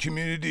music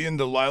community in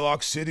the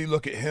Lilac City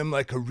look at him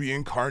like a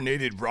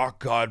reincarnated rock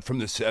god from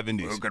the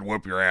 70s. Who could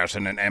whoop your ass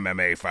in an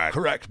MMA fight.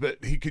 Correct,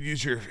 but he could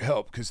use your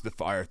help because the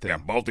fire thing. Yeah,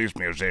 both these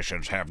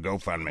musicians have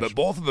GoFundMes. But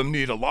both of them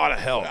need a lot of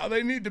help. Now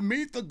they need to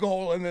meet the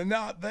goal and they're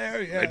not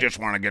there yet. They just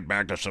want to get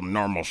back to some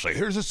normalcy.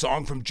 Here's a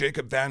song from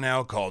Jacob Van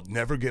Al called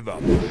Never Give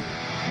Up.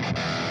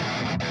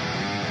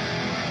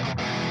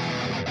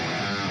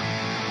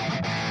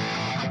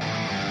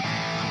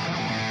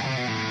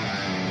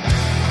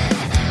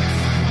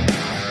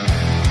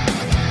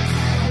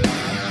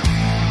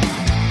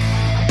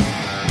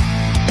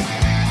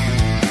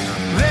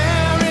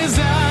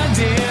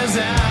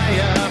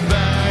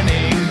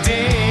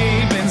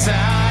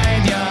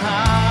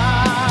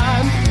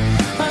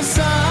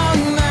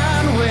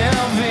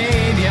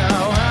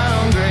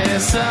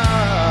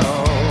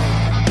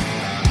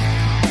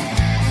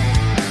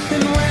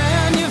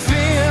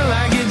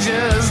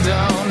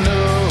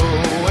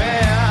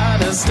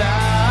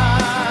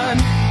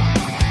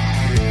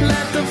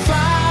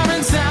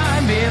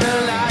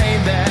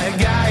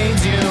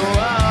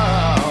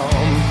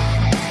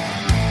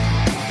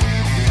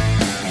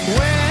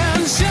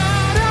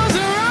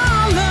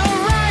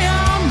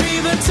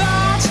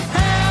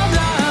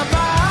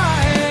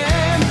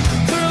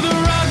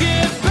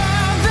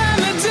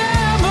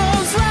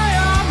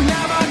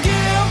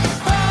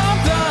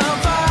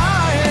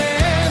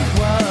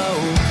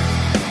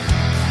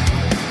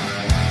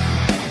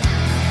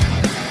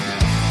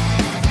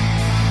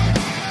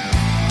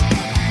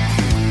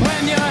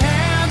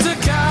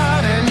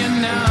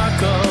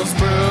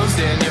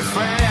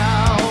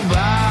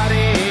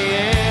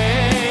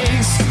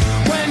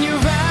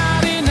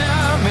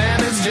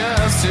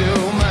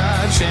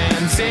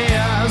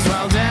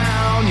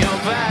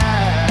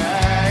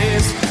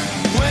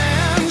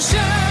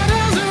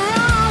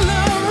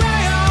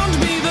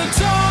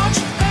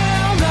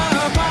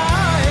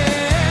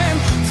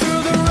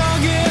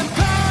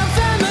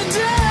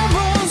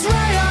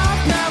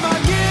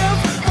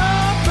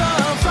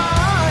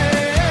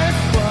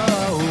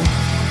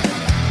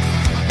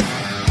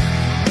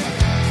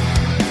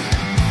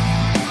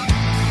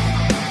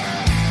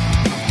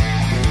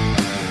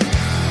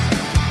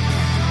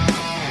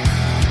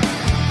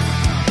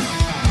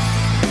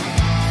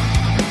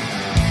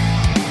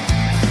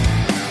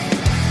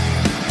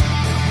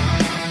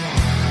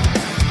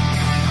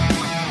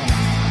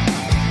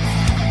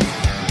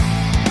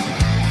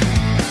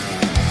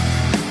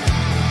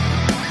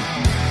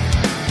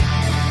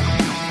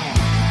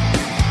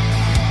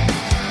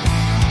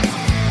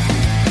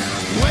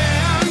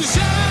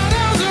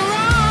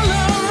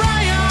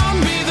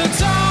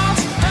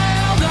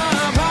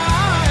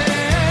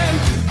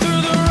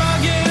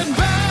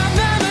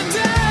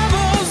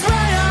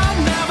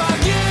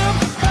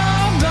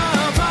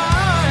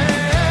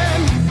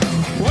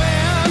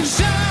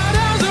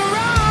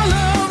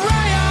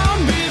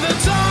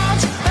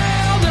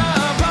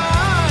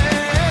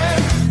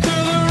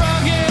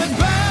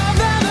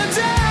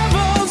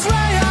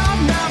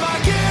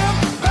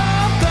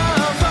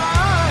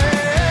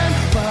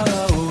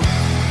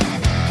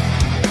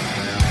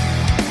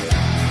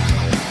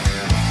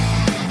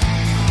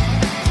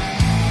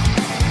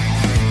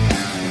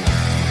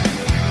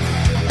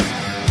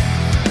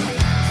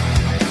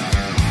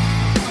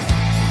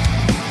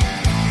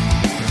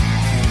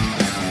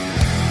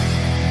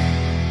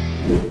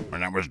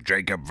 And that was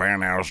Jacob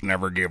Van House,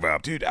 Never Give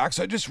Up. Dude, Axe,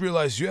 I just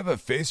realized you have a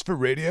face for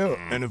radio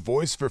and a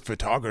voice for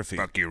photography.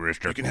 Fuck you,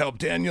 Rister. You can help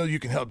Daniel, you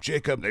can help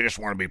Jacob. They just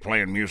want to be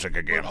playing music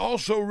again. But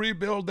also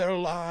rebuild their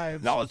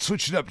lives. Now let's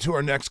switch it up to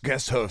our next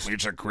guest host.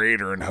 He's a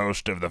creator and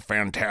host of the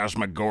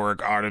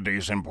Phantasmagoric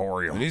Oddities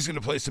Emporium. And he's going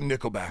to play some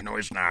Nickelback. No,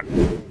 he's not.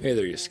 Hey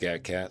there, you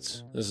scat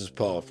cats. This is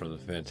Paul from the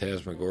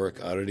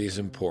Phantasmagoric Oddities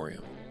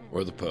Emporium,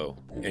 or the Poe,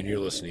 and you're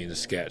listening to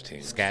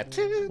SKAT-Tunes.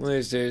 SKAT-Tunes. One of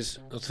these days,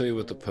 I'll tell you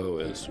what the Poe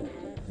is,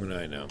 when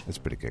I know. It's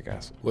pretty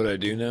kick-ass. What I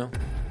do know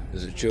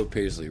is that Joe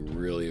Paisley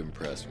really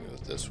impressed me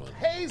with this one.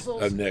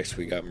 Hazel. Up next,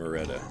 we got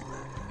Moretta,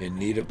 in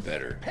need of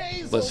better.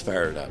 Let's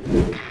fire it up.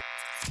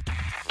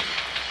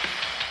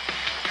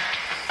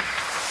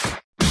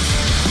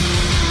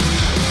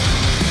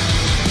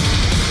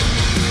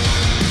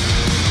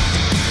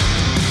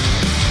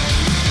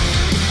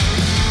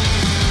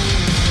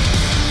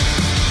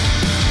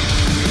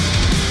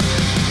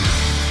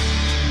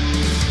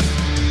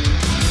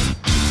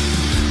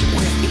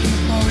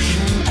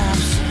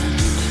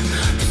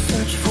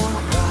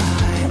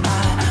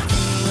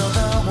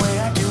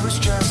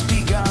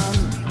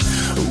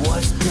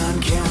 What's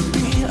done can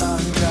be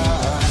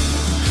undone.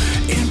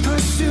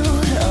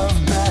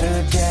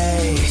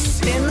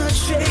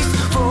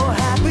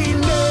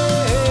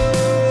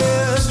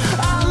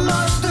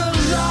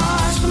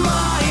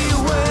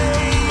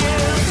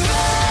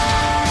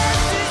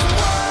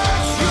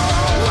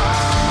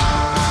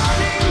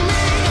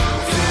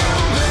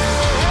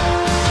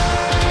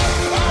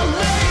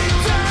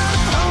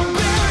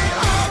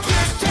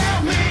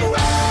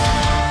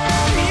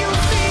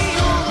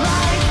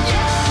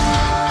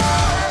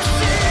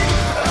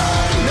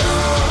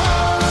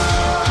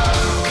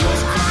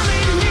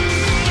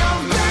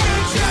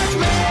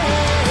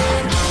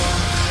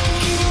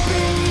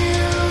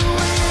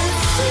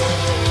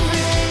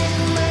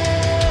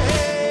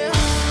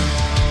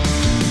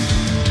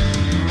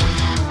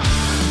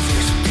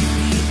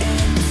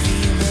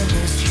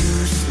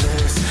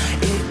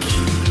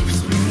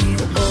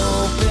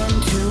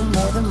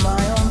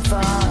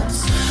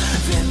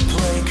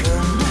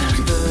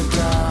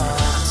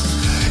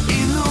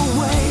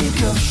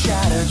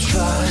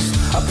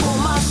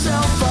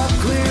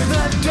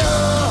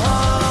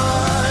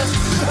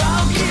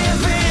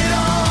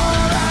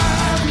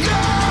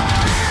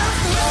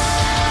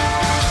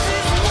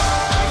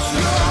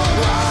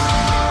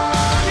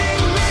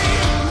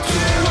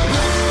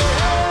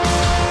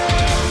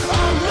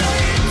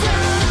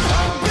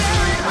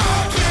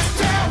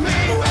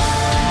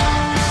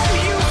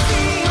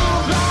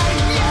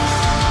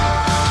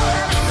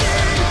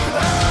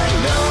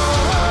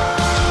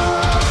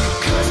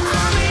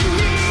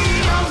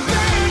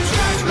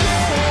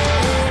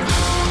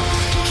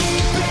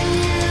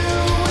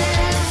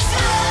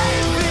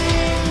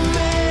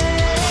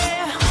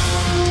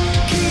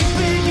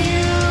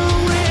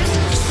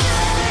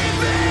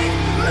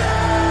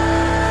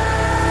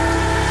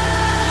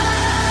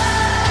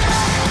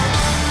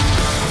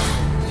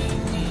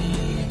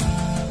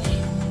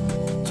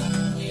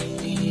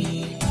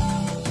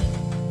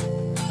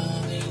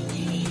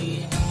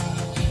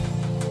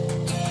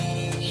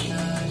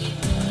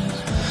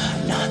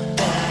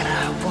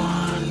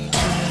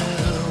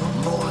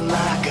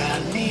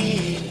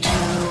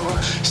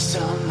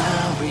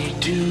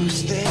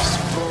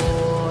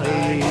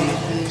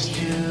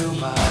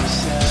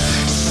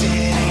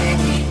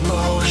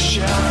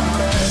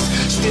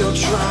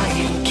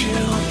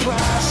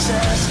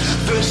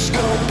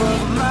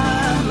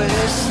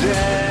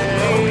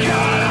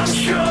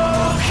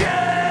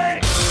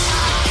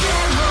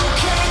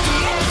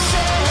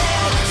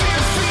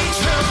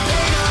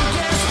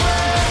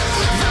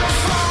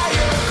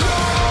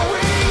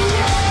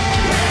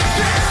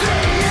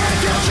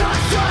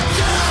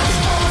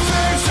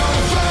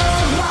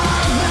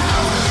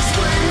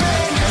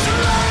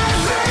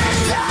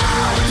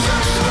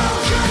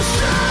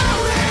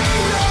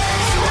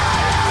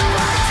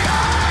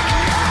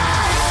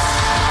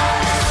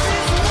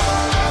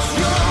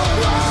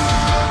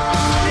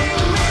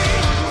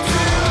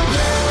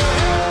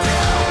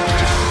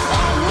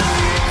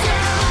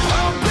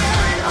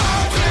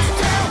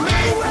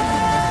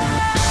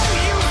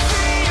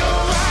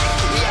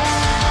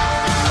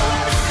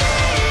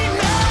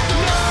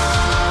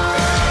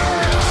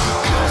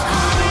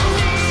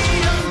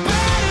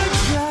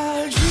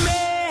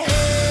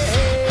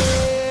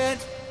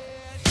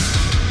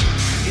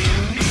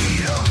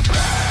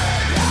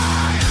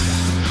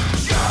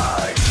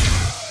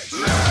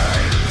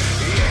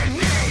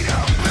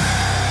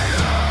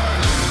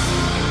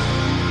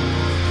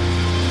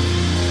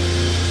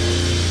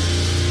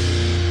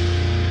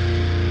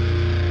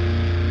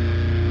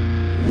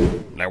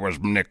 That was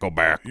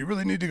Nickelback. You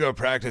really need to go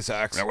practice,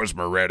 Axe. That was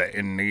Beretta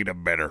in Need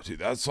of Better. Dude,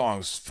 that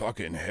song's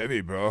fucking heavy,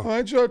 bro.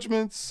 My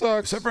judgment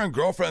sucks. Except for on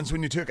Girlfriends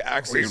when you took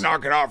Axe's. Will you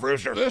knock it off,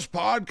 Rooster? This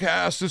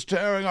podcast is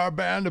tearing our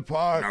band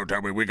apart. No,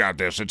 Toby, we got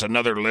this. It's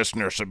another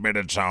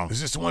listener-submitted song.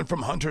 Is this the one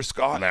from Hunter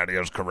Scott? That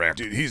is correct.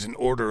 Dude, he's an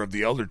Order of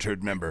the Elder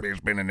Turd member.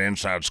 He's been an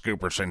inside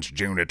scooper since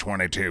June of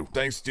 22.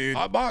 Thanks, dude.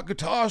 I bought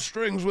guitar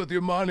strings with your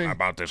money. I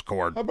bought this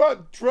chord. I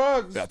bought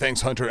drugs. Yeah,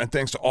 thanks, Hunter, and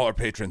thanks to all our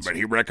patrons. But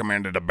he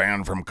recommended a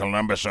band from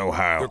Columbus,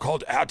 Ohio. They're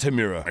called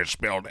Atimira. It's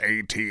spelled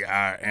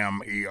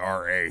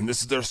A-T-I-M-E-R-A. And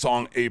this is their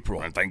song,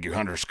 April. And thank you,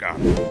 Hunter Scott.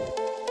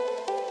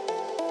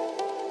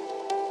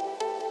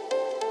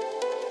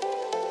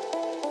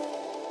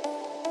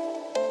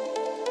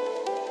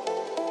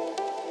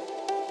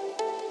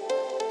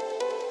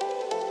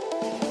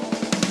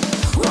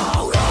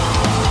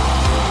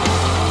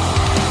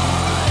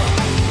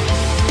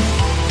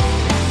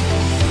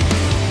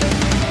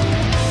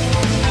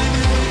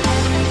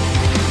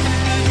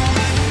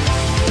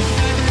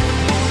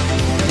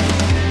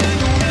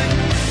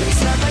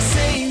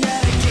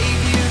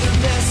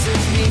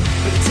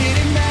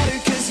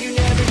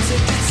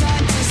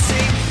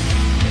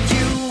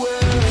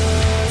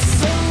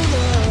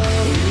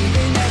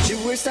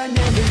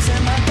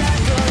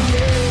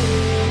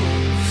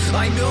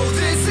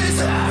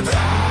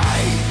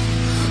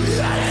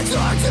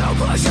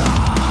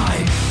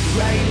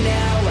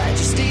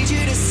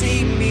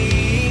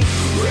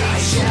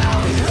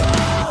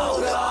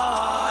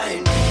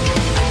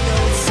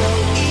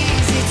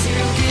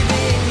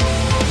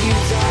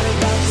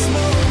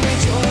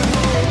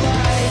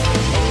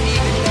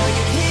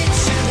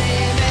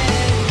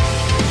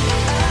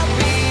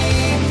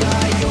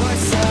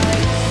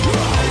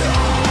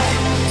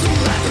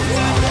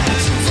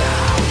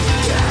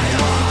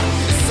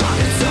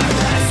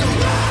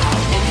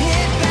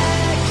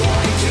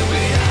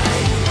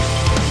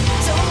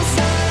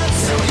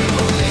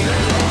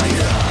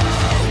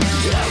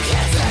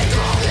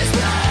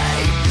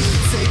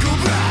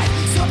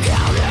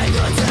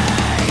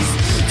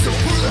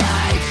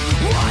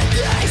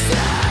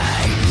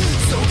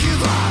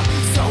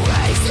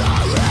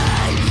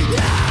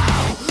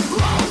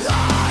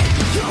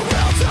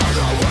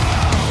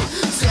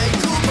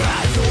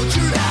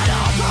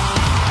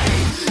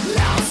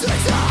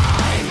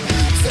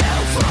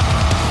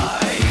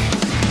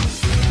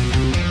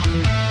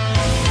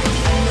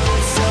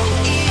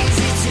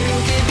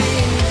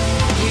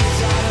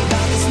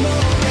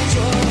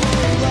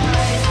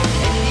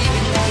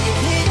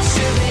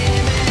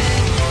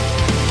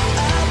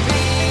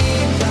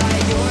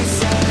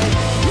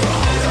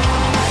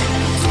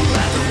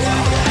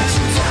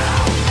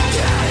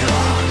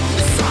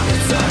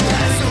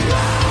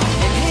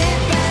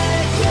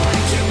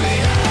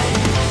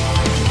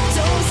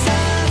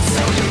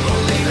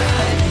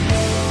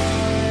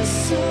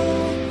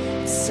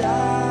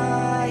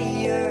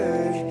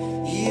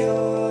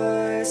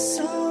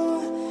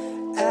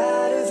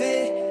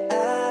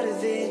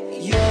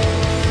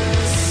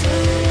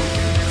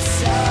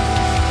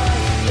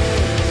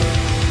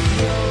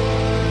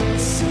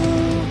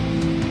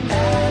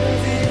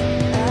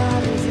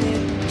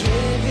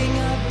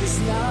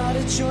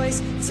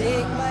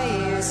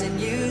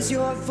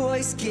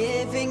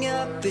 Giving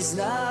up is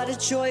not a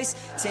choice.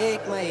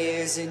 Take my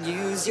ears and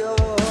use your.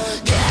 Giving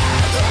up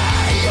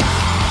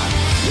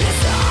is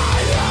not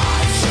a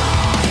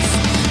choice.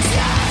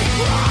 Take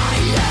my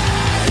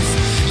ears,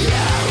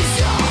 use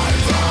your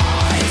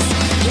voice.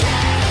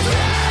 Giving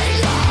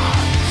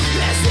up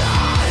is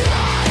not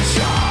a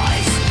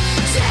choice.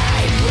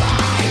 Take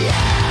my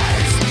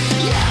ears,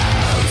 use your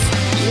voice.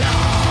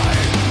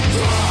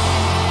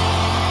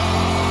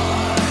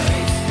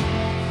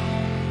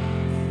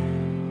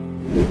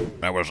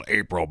 That was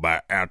April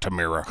by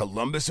Altamira,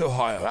 Columbus,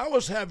 Ohio. That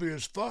was heavy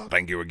as fuck.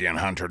 Thank you again,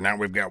 Hunter. Now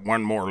we've got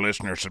one more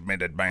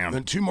listener-submitted band.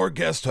 And 2 more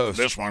guest hosts.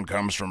 This one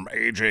comes from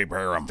AJ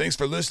Parham. Thanks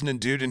for listening,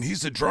 dude, and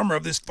he's the drummer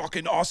of this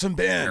fucking awesome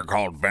band. They're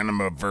called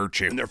Venom of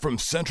Virtue. And they're from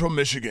Central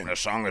Michigan. The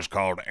song is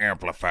called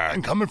Amplified.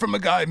 And coming from a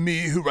guy,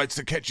 me, who writes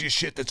the catchiest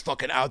shit that's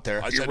fucking out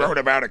there. You wrote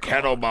about a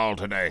kettlebell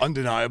today.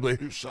 Undeniably.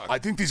 You suck. I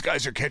think these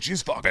guys are catchy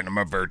as fuck. Venom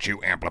of Virtue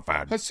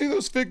Amplified. I see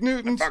those fig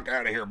Newtons. Fuck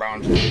out of here,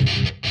 Bones.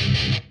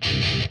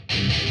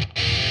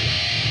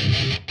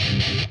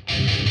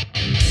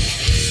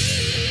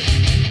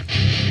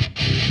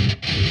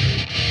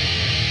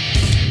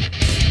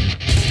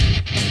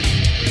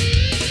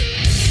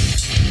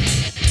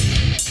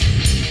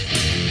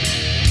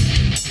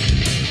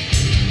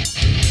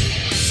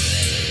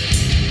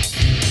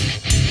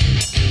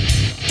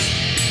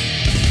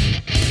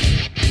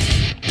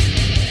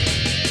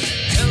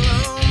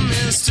 Hello,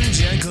 Mr.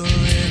 Jekyll,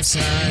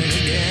 inside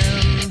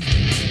again.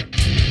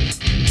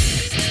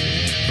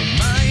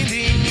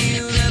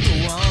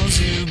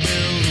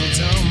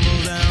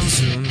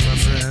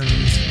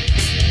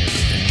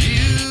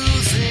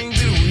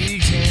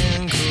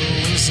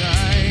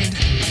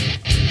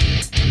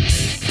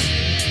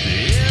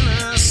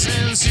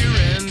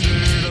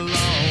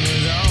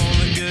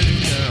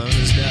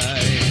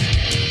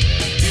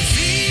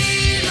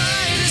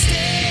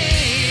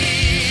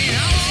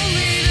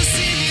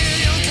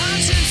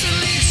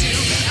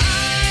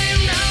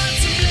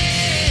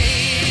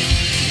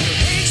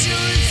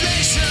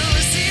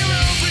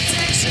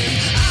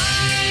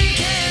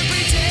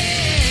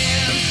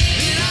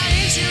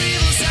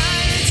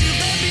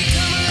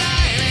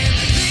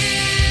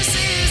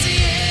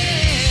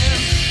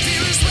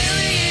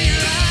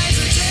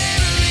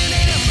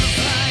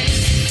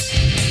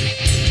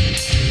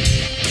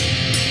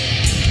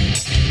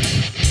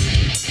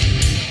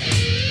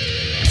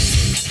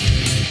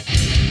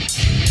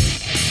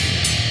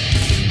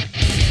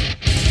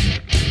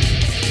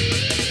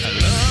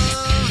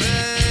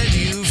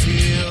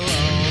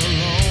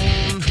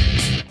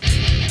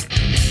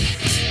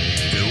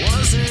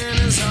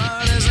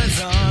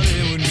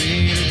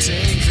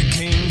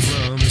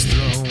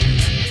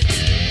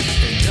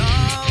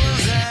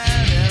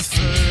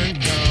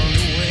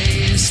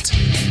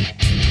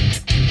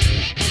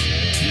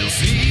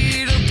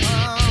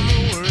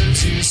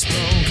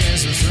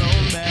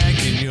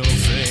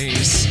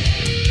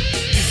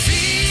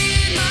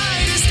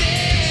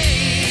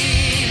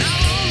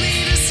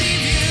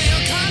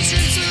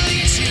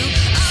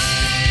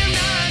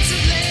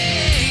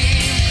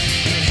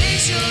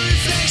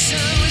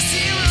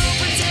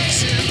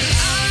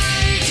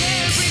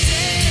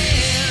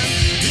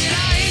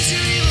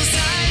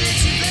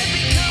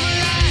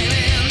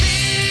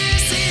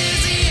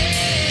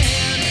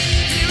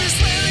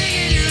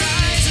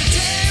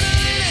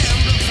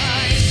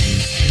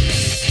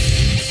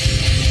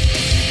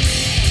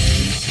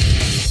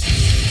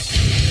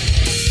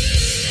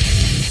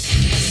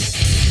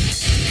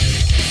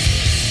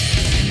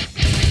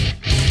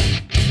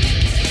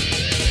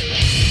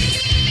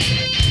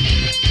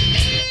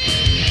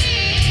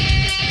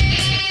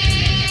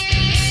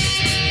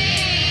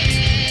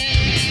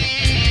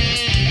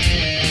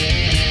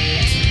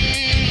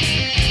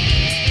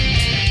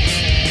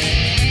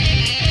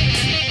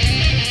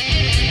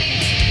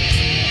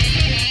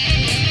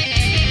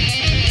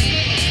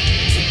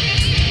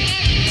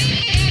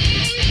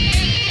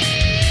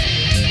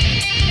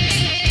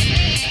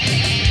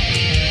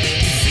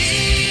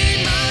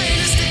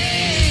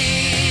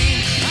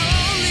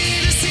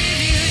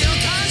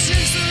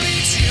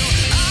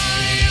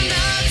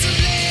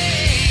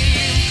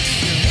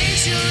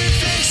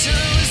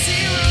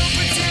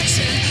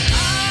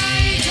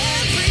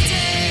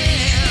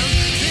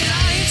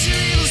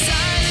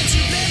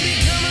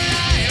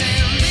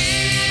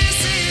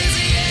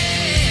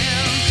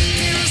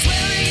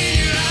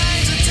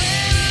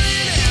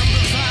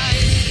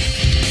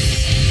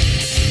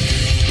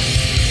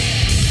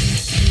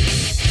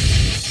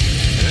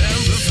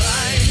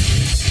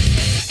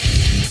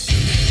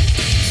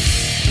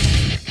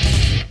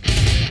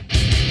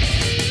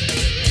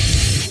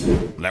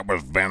 That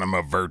was Venom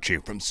of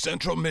Virtue. From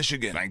Central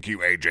Michigan. Thank you,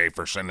 AJ,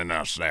 for sending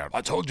us that.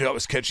 I told you I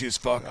was catchy as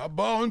fuck.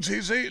 Bones,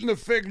 he's eating the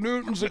fig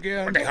Newtons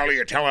again. What the hell are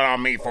you telling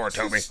on me for,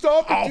 Toby?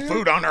 Stop it, All dude.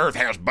 food on Earth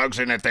has bugs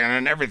in it then,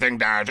 and everything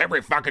dies.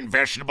 Every fucking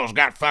vegetable's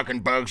got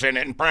fucking bugs in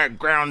it, and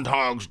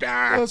groundhogs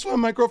die. That's why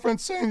my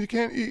girlfriend's saying you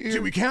can't eat here.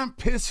 Dude, we can't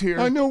piss here.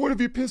 I know. What if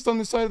you pissed on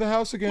the side of the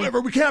house again?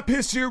 Whatever, we can't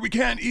piss here, we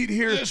can't eat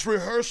here. This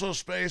rehearsal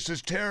space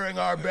is tearing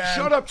our band.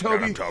 Shut up,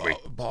 Toby.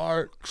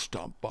 Bart,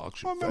 stump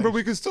box your Remember,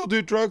 we can still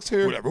do drugs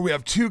here. Whatever, we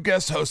have 2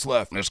 guest hosts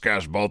left. This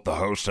guy's both the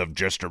host of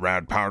Just a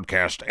Ride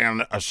podcast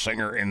and a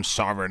singer in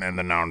Sovereign and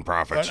the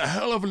Nonprofits. And a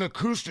hell of an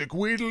acoustic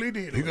weedly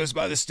deedle. He goes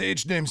by the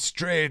stage name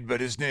Strayed, but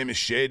his name is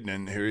Shaden,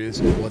 and here he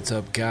is. What's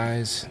up,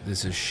 guys?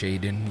 This is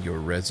Shaden, your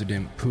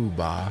resident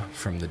poobah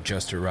from the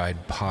Just a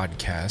Ride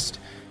podcast,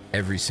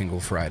 every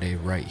single Friday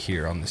right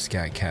here on the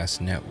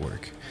SKATCAST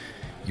network.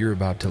 You're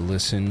about to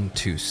listen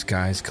to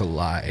Skies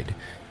Collide.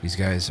 These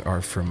guys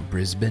are from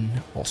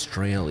Brisbane,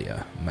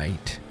 Australia,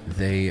 mate.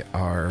 They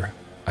are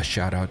a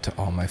shout out to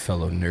all my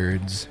fellow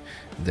nerds.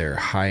 They're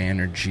high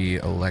energy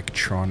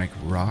electronic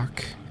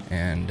rock,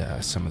 and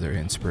some of their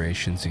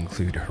inspirations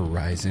include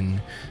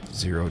Horizon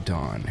Zero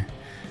Dawn.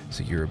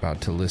 So you're about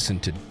to listen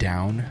to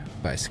Down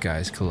by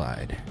Skies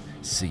Collide.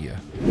 See ya.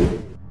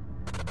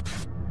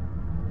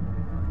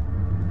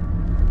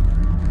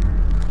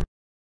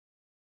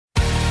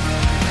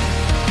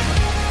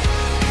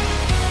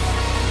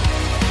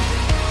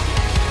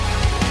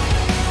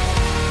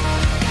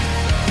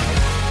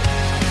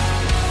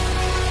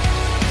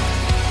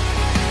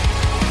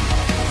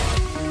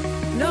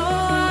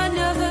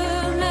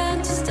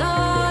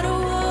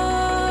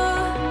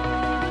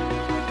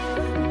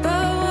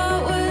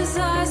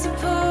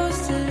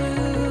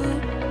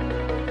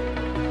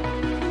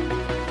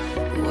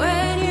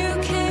 Where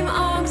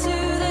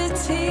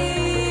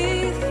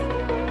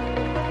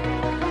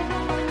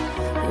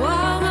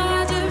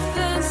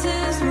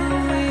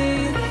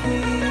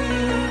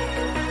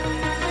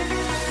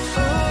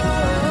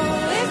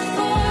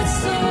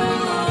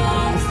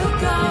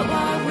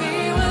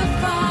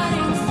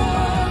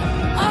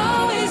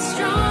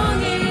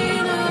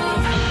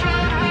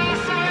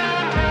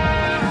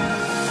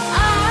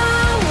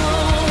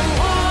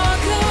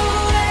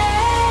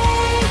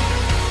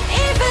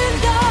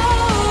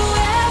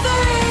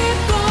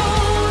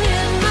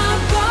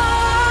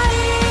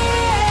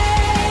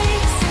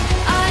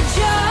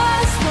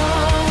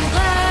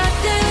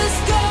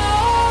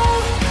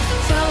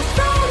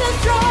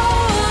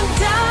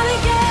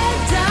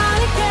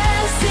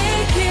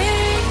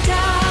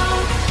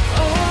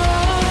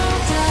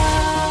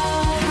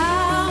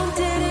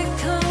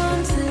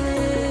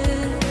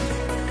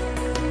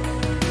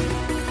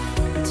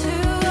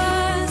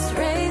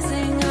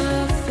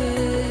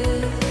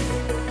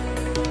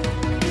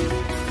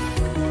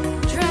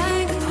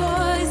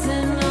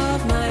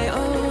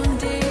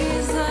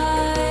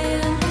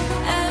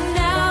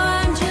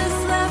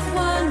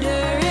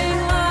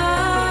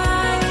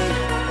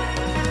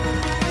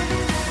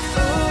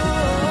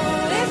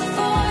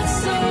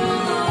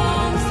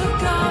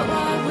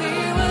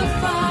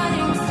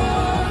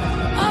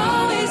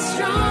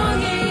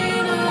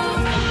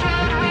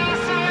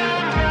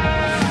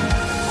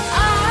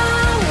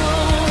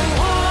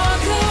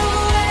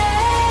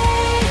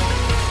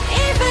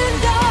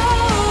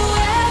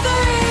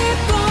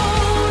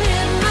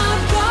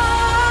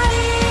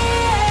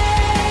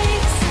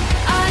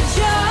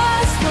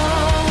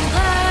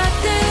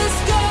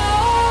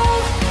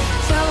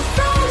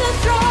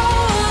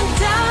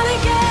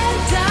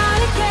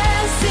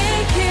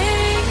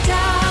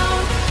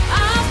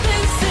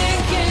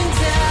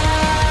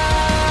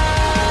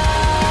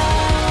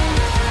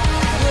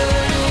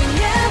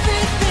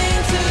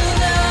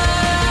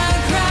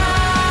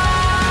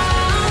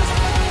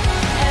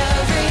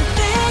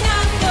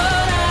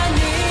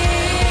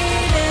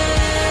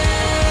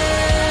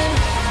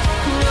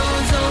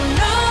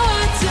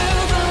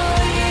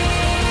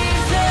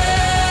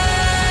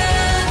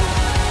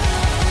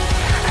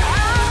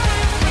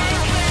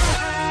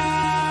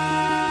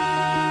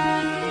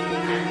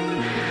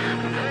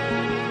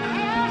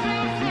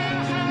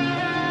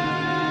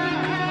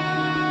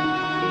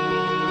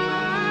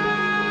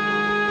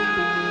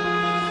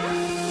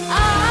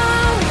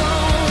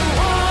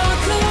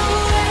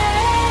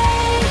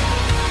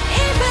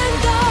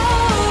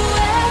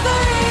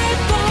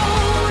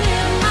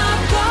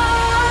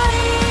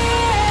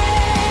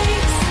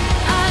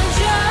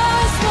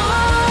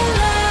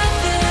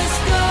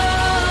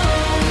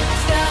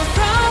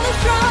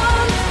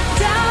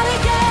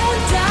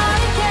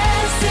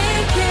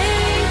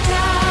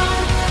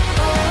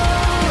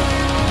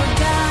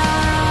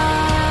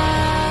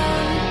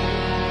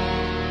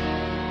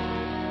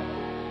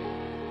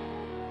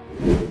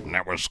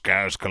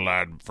Skies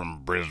Collide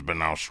from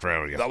Brisbane,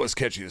 Australia. That was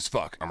catchy as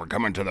fuck. And we're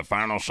coming to the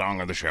final song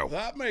of the show.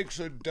 That makes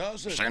a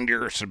dozen. Send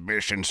your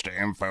submissions to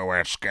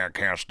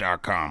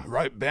info@SKATCAST.com.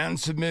 Right, band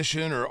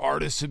submission or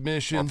artist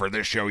submission. Or for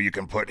this show, you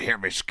can put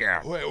Heavy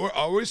Scat. Wait,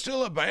 are we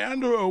still a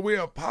band or are we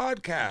a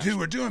podcast? Dude,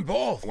 we're doing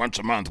both. Once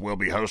a month, we'll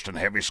be hosting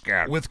Heavy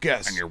Scat. With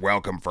guests. And you're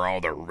welcome for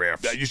all the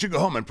riffs. Yeah, you should go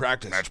home and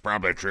practice. That's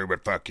probably true,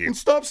 but fuck you. And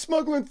stop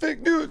smuggling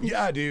fake news.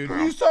 Yeah, dude.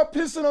 Will you stop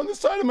pissing on the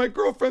side of my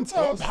girlfriend's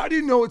house? How do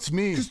you know it's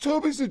me? Because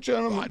Toby's a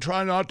gentleman. I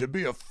try not to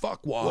be a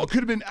fuckwad. Well, it could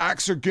have been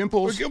Axe or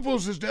Gimples. But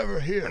Gimples is never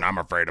here. And I'm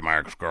afraid of my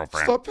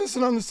ex-girlfriend. Stop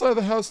pissing on the side of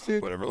the house,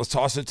 dude. Whatever, let's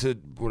toss it to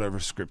whatever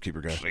script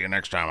keeper guy. See you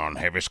next time on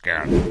Heavy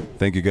Scat.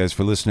 Thank you guys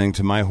for listening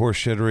to my horse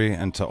shittery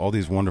and to all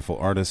these wonderful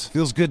artists.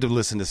 Feels good to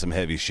listen to some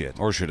heavy shit,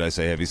 or should I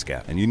say heavy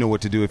scat. And you know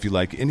what to do if you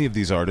like any of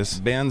these artists.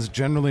 Bands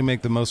generally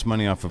make the most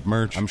money off of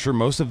merch. I'm sure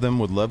most of them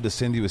would love to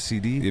send you a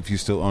CD if you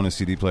still own a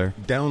CD player.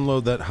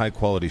 Download that high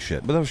quality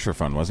shit. But that was sure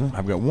fun, wasn't it?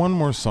 I've got one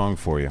more song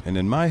for you, and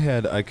in my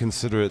head I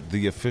consider it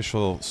the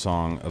official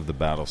song of the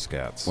Battle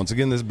Scats. Once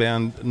again, this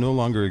band no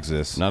longer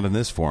exists, not in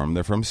this form.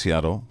 They're from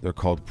Seattle. They're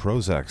called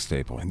Prozac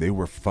Staple, and they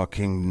were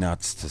fucking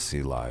nuts to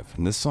see live.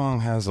 And this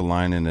song has a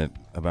line in it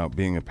about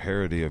being a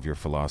parody of your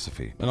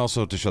philosophy, and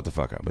also to shut the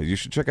fuck up. But you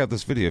should check out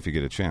this video if you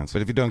get a chance.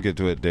 But if you don't get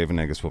to it, Dave and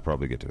Angus will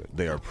probably get to it.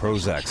 They are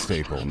Prozac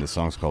Staple, and this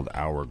song's called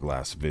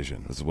Hourglass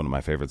Vision. This is one of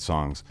my favorite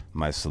songs.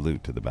 My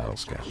salute to the Battle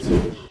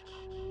Scats.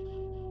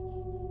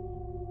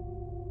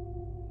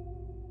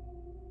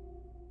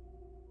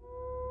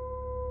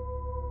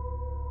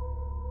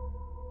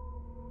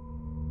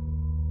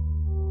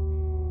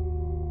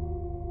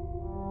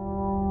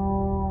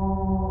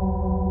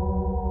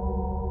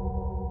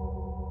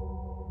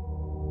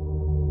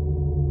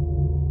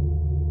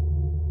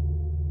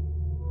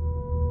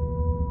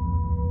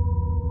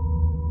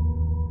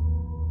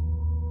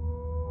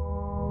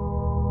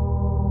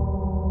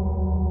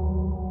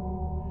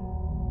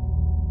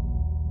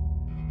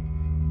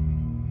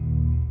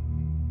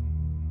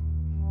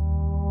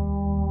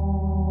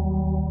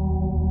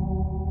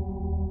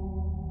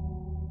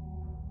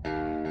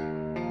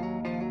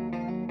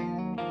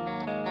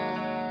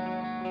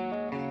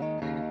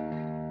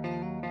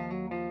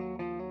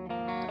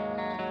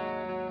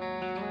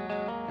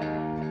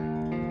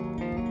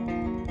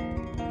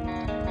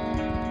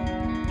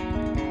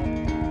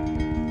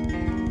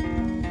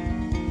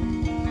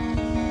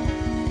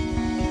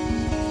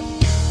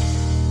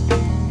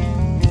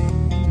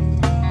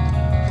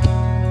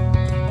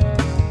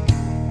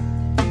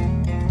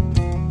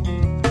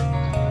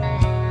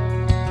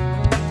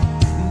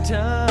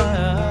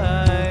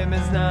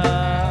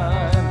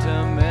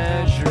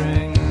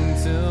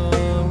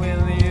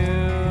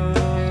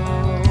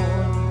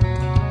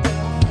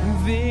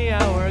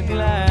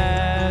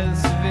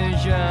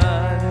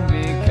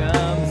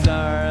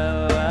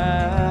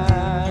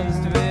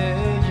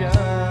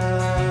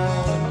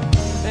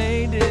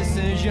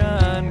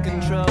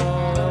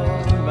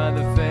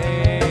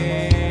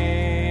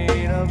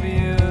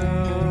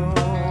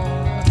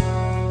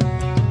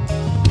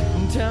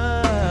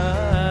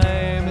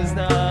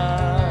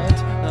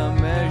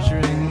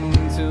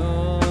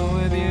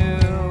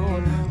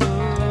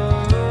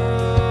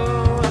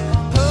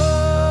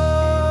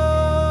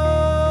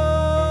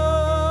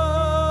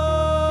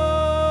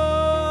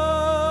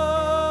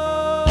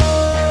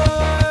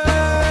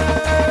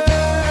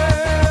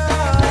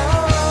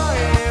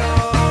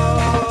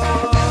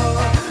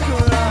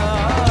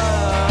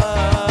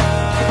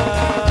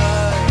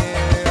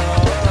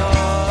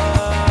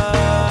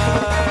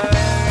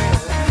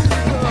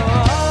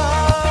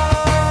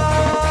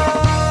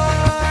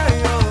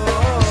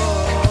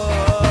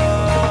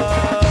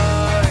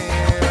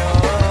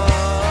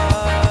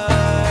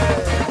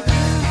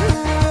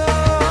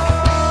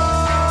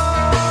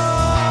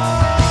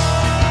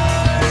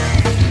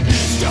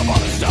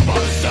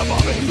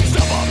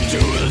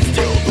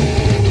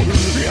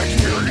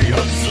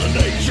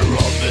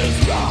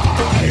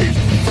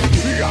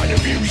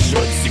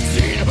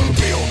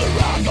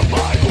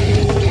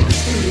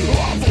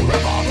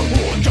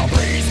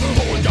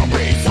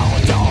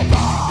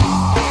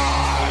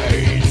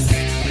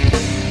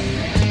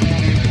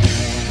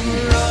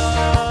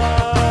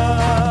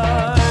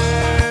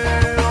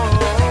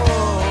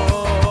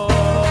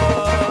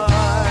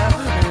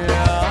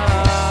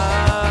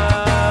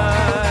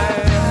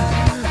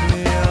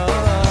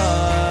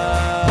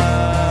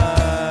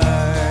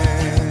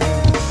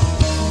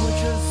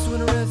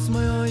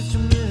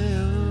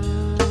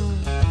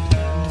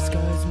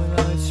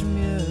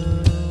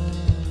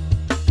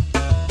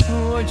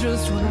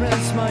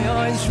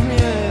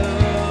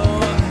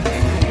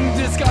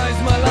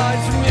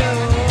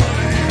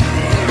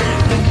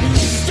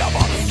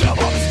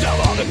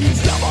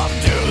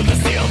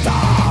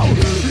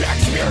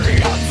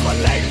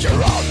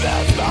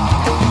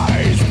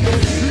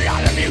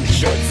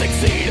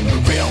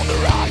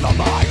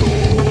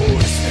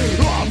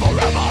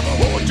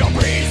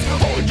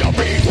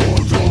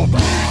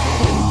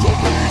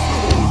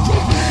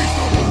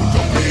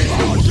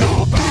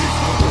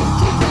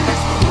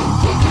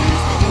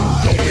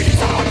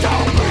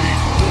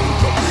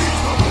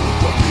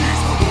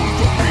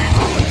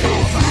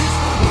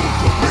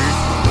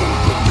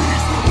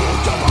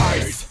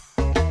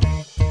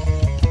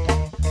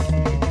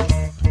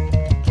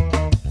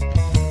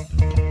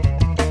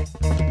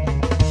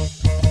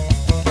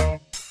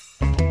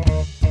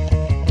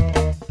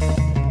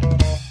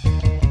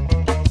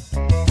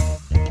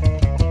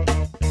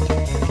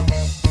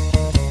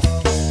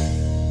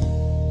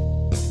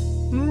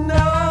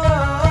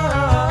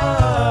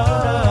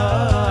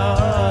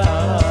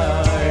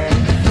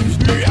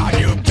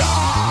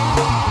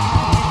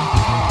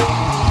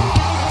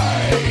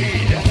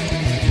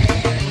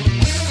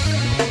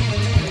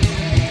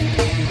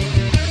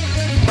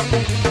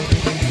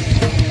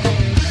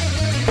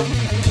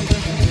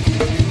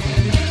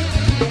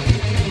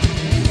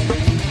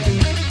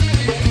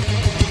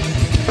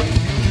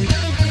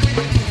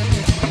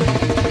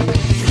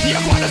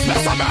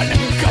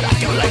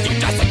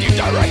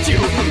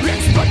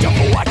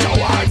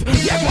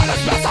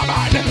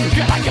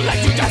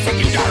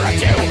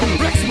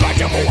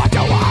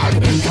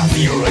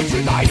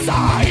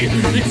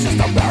 It's just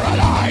a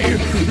paradigm.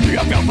 You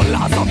feel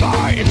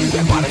philosophy.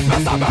 And what is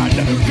specimen?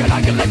 Can I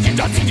let you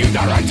just you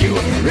direct you?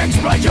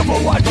 Explain you for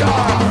wonder.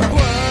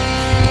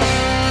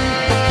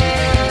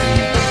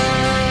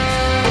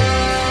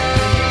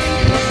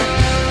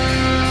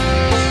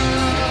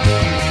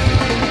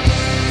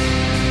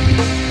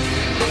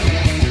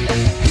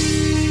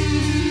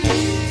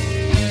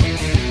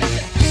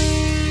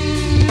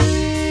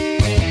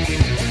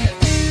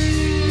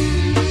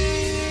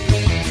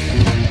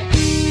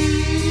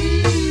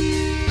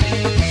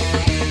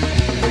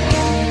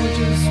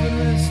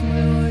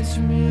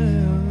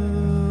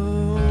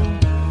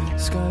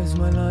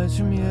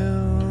 From you,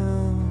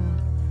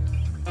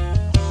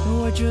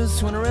 oh, I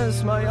just wanna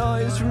rest my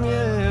eyes from you.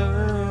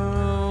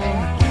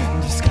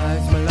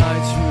 Disguise my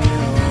lights from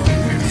you.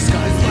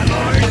 Disguise my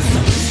lights.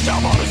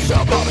 Step up,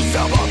 step up,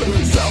 step up,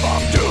 step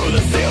up to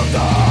the seal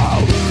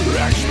now.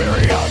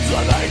 Experience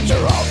the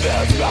nature of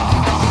this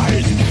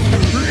night.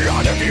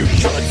 And if you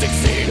should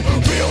succeed,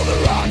 feel the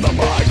wrath of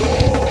my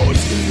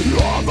ghost.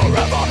 You're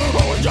forever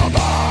hold your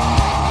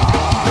eyes.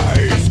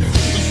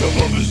 Step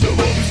up, step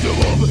up, step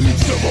up,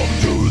 step up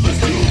to the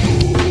seal.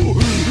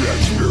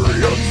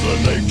 Experience the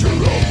nature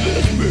of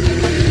this beast.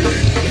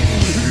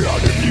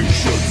 And if you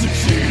should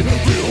succeed,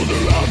 feel the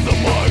wrath of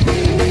my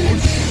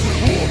moods.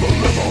 For the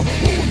river,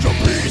 hold your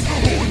peace,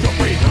 hold your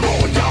peace,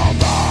 hold your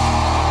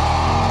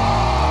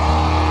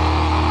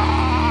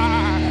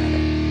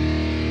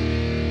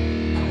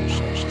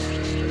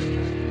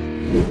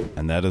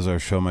And that is our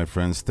show, my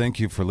friends. Thank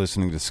you for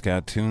listening to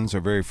SKAT-Tunes,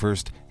 our very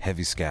first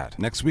heavy scat.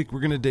 Next week,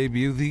 we're going to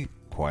debut the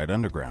Quiet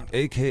Underground,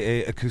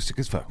 aka Acoustic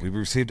as Fuck. We've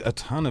received a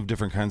ton of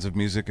different kinds of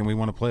music and we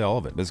want to play all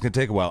of it, but it's gonna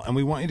take a while, and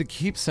we want you to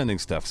keep sending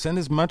stuff. Send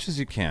as much as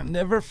you can.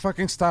 Never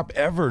fucking stop,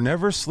 ever.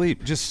 Never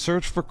sleep. Just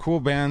search for cool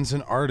bands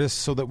and artists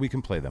so that we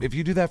can play them. If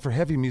you do that for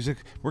heavy music,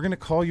 we're gonna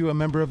call you a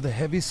member of the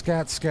Heavy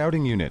Scat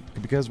Scouting Unit,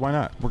 because why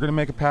not? We're gonna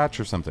make a patch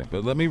or something.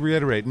 But let me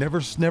reiterate,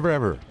 never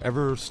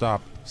ever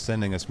stop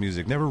sending us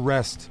music. Never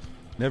rest.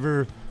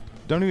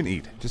 Don't even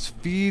eat. Just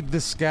feed the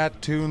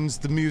SKAT-Tunes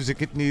the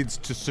music it needs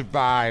to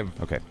survive.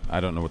 Okay, I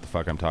don't know what the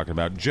fuck I'm talking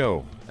about.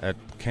 Joe at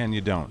Can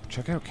You Don't.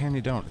 Check out Can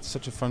You Don't. It's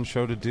such a fun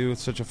show to do.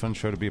 It's such a fun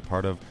show to be a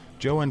part of.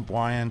 Joe and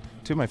Brian,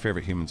 two of my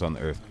favorite humans on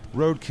the earth.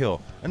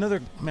 Roadkill, another,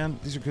 man,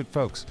 these are good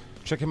folks.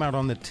 Check him out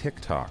on the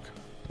TikTok.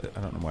 I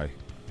don't know why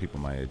people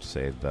my age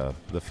say the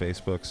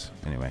Facebooks.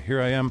 Anyway,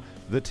 here I am,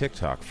 the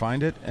TikTok.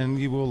 Find it and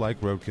you will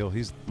like Roadkill.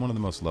 He's one of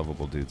the most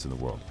lovable dudes in the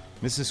world.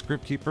 Mrs.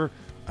 Scriptkeeper,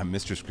 I'm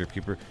Mr.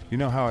 Scriptkeeper. You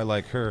know how I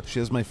like her. She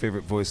has my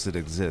favorite voice that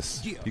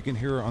exists. Yeah. You can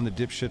hear her on the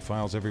Dipshit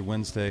Files every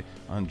Wednesday,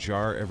 on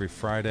Jar every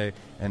Friday,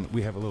 and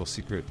we have a little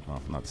secret,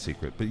 well, not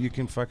secret, but you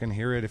can fucking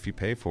hear it if you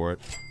pay for it,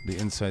 the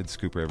Inside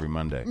Scooper every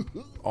Monday.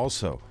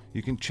 Also,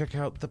 you can check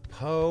out the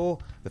PO,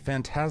 the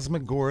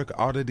Phantasmagoric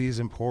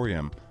Oddities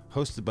Emporium,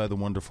 hosted by the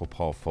wonderful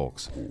Paul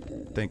Folks.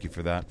 Thank you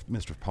for that,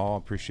 Mr. Paul.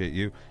 Appreciate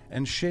you.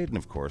 And Shaden,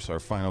 of course, our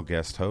final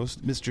guest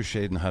host, Mr.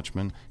 Shaden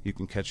Hutchman. You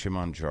can catch him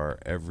on Jar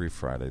every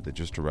Friday, the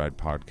Just a Ride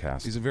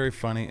podcast. He's a very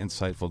funny,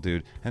 insightful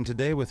dude. And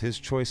today, with his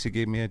choice, he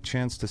gave me a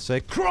chance to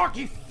say,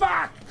 "Crocky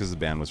fuck!" because the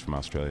band was from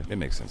Australia. It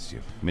makes sense to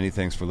you. Many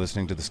thanks for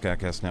listening to the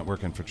SKATCAST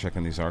Network and for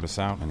checking these artists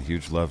out. And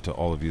huge love to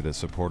all of you that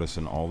support us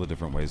in all the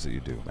different ways that you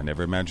do. I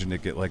never imagined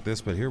it'd get like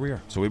this, but here we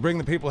are. So we bring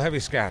the people heavy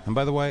scat. And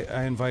by the way,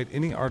 I invite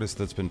any artist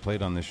that's been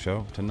played on this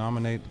show to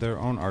nominate their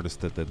own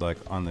artist that they'd like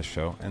on this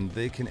show, and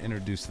they can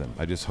introduce them.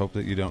 I just hope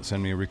that you don't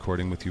send me a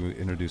recording with you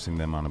introducing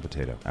them on a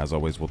potato. As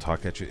always, we'll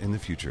talk at you in the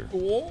future.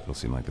 It'll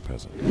seem like the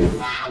present.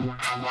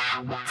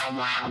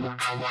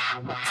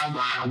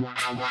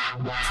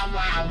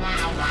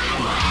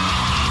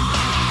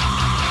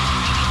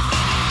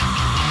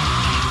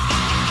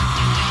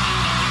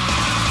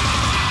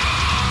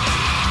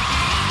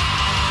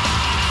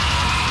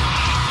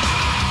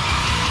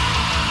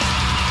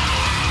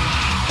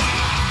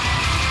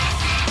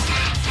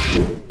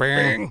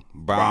 Bing,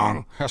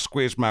 bong. I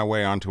squeezed my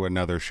way onto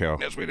another show.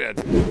 Yes, we did.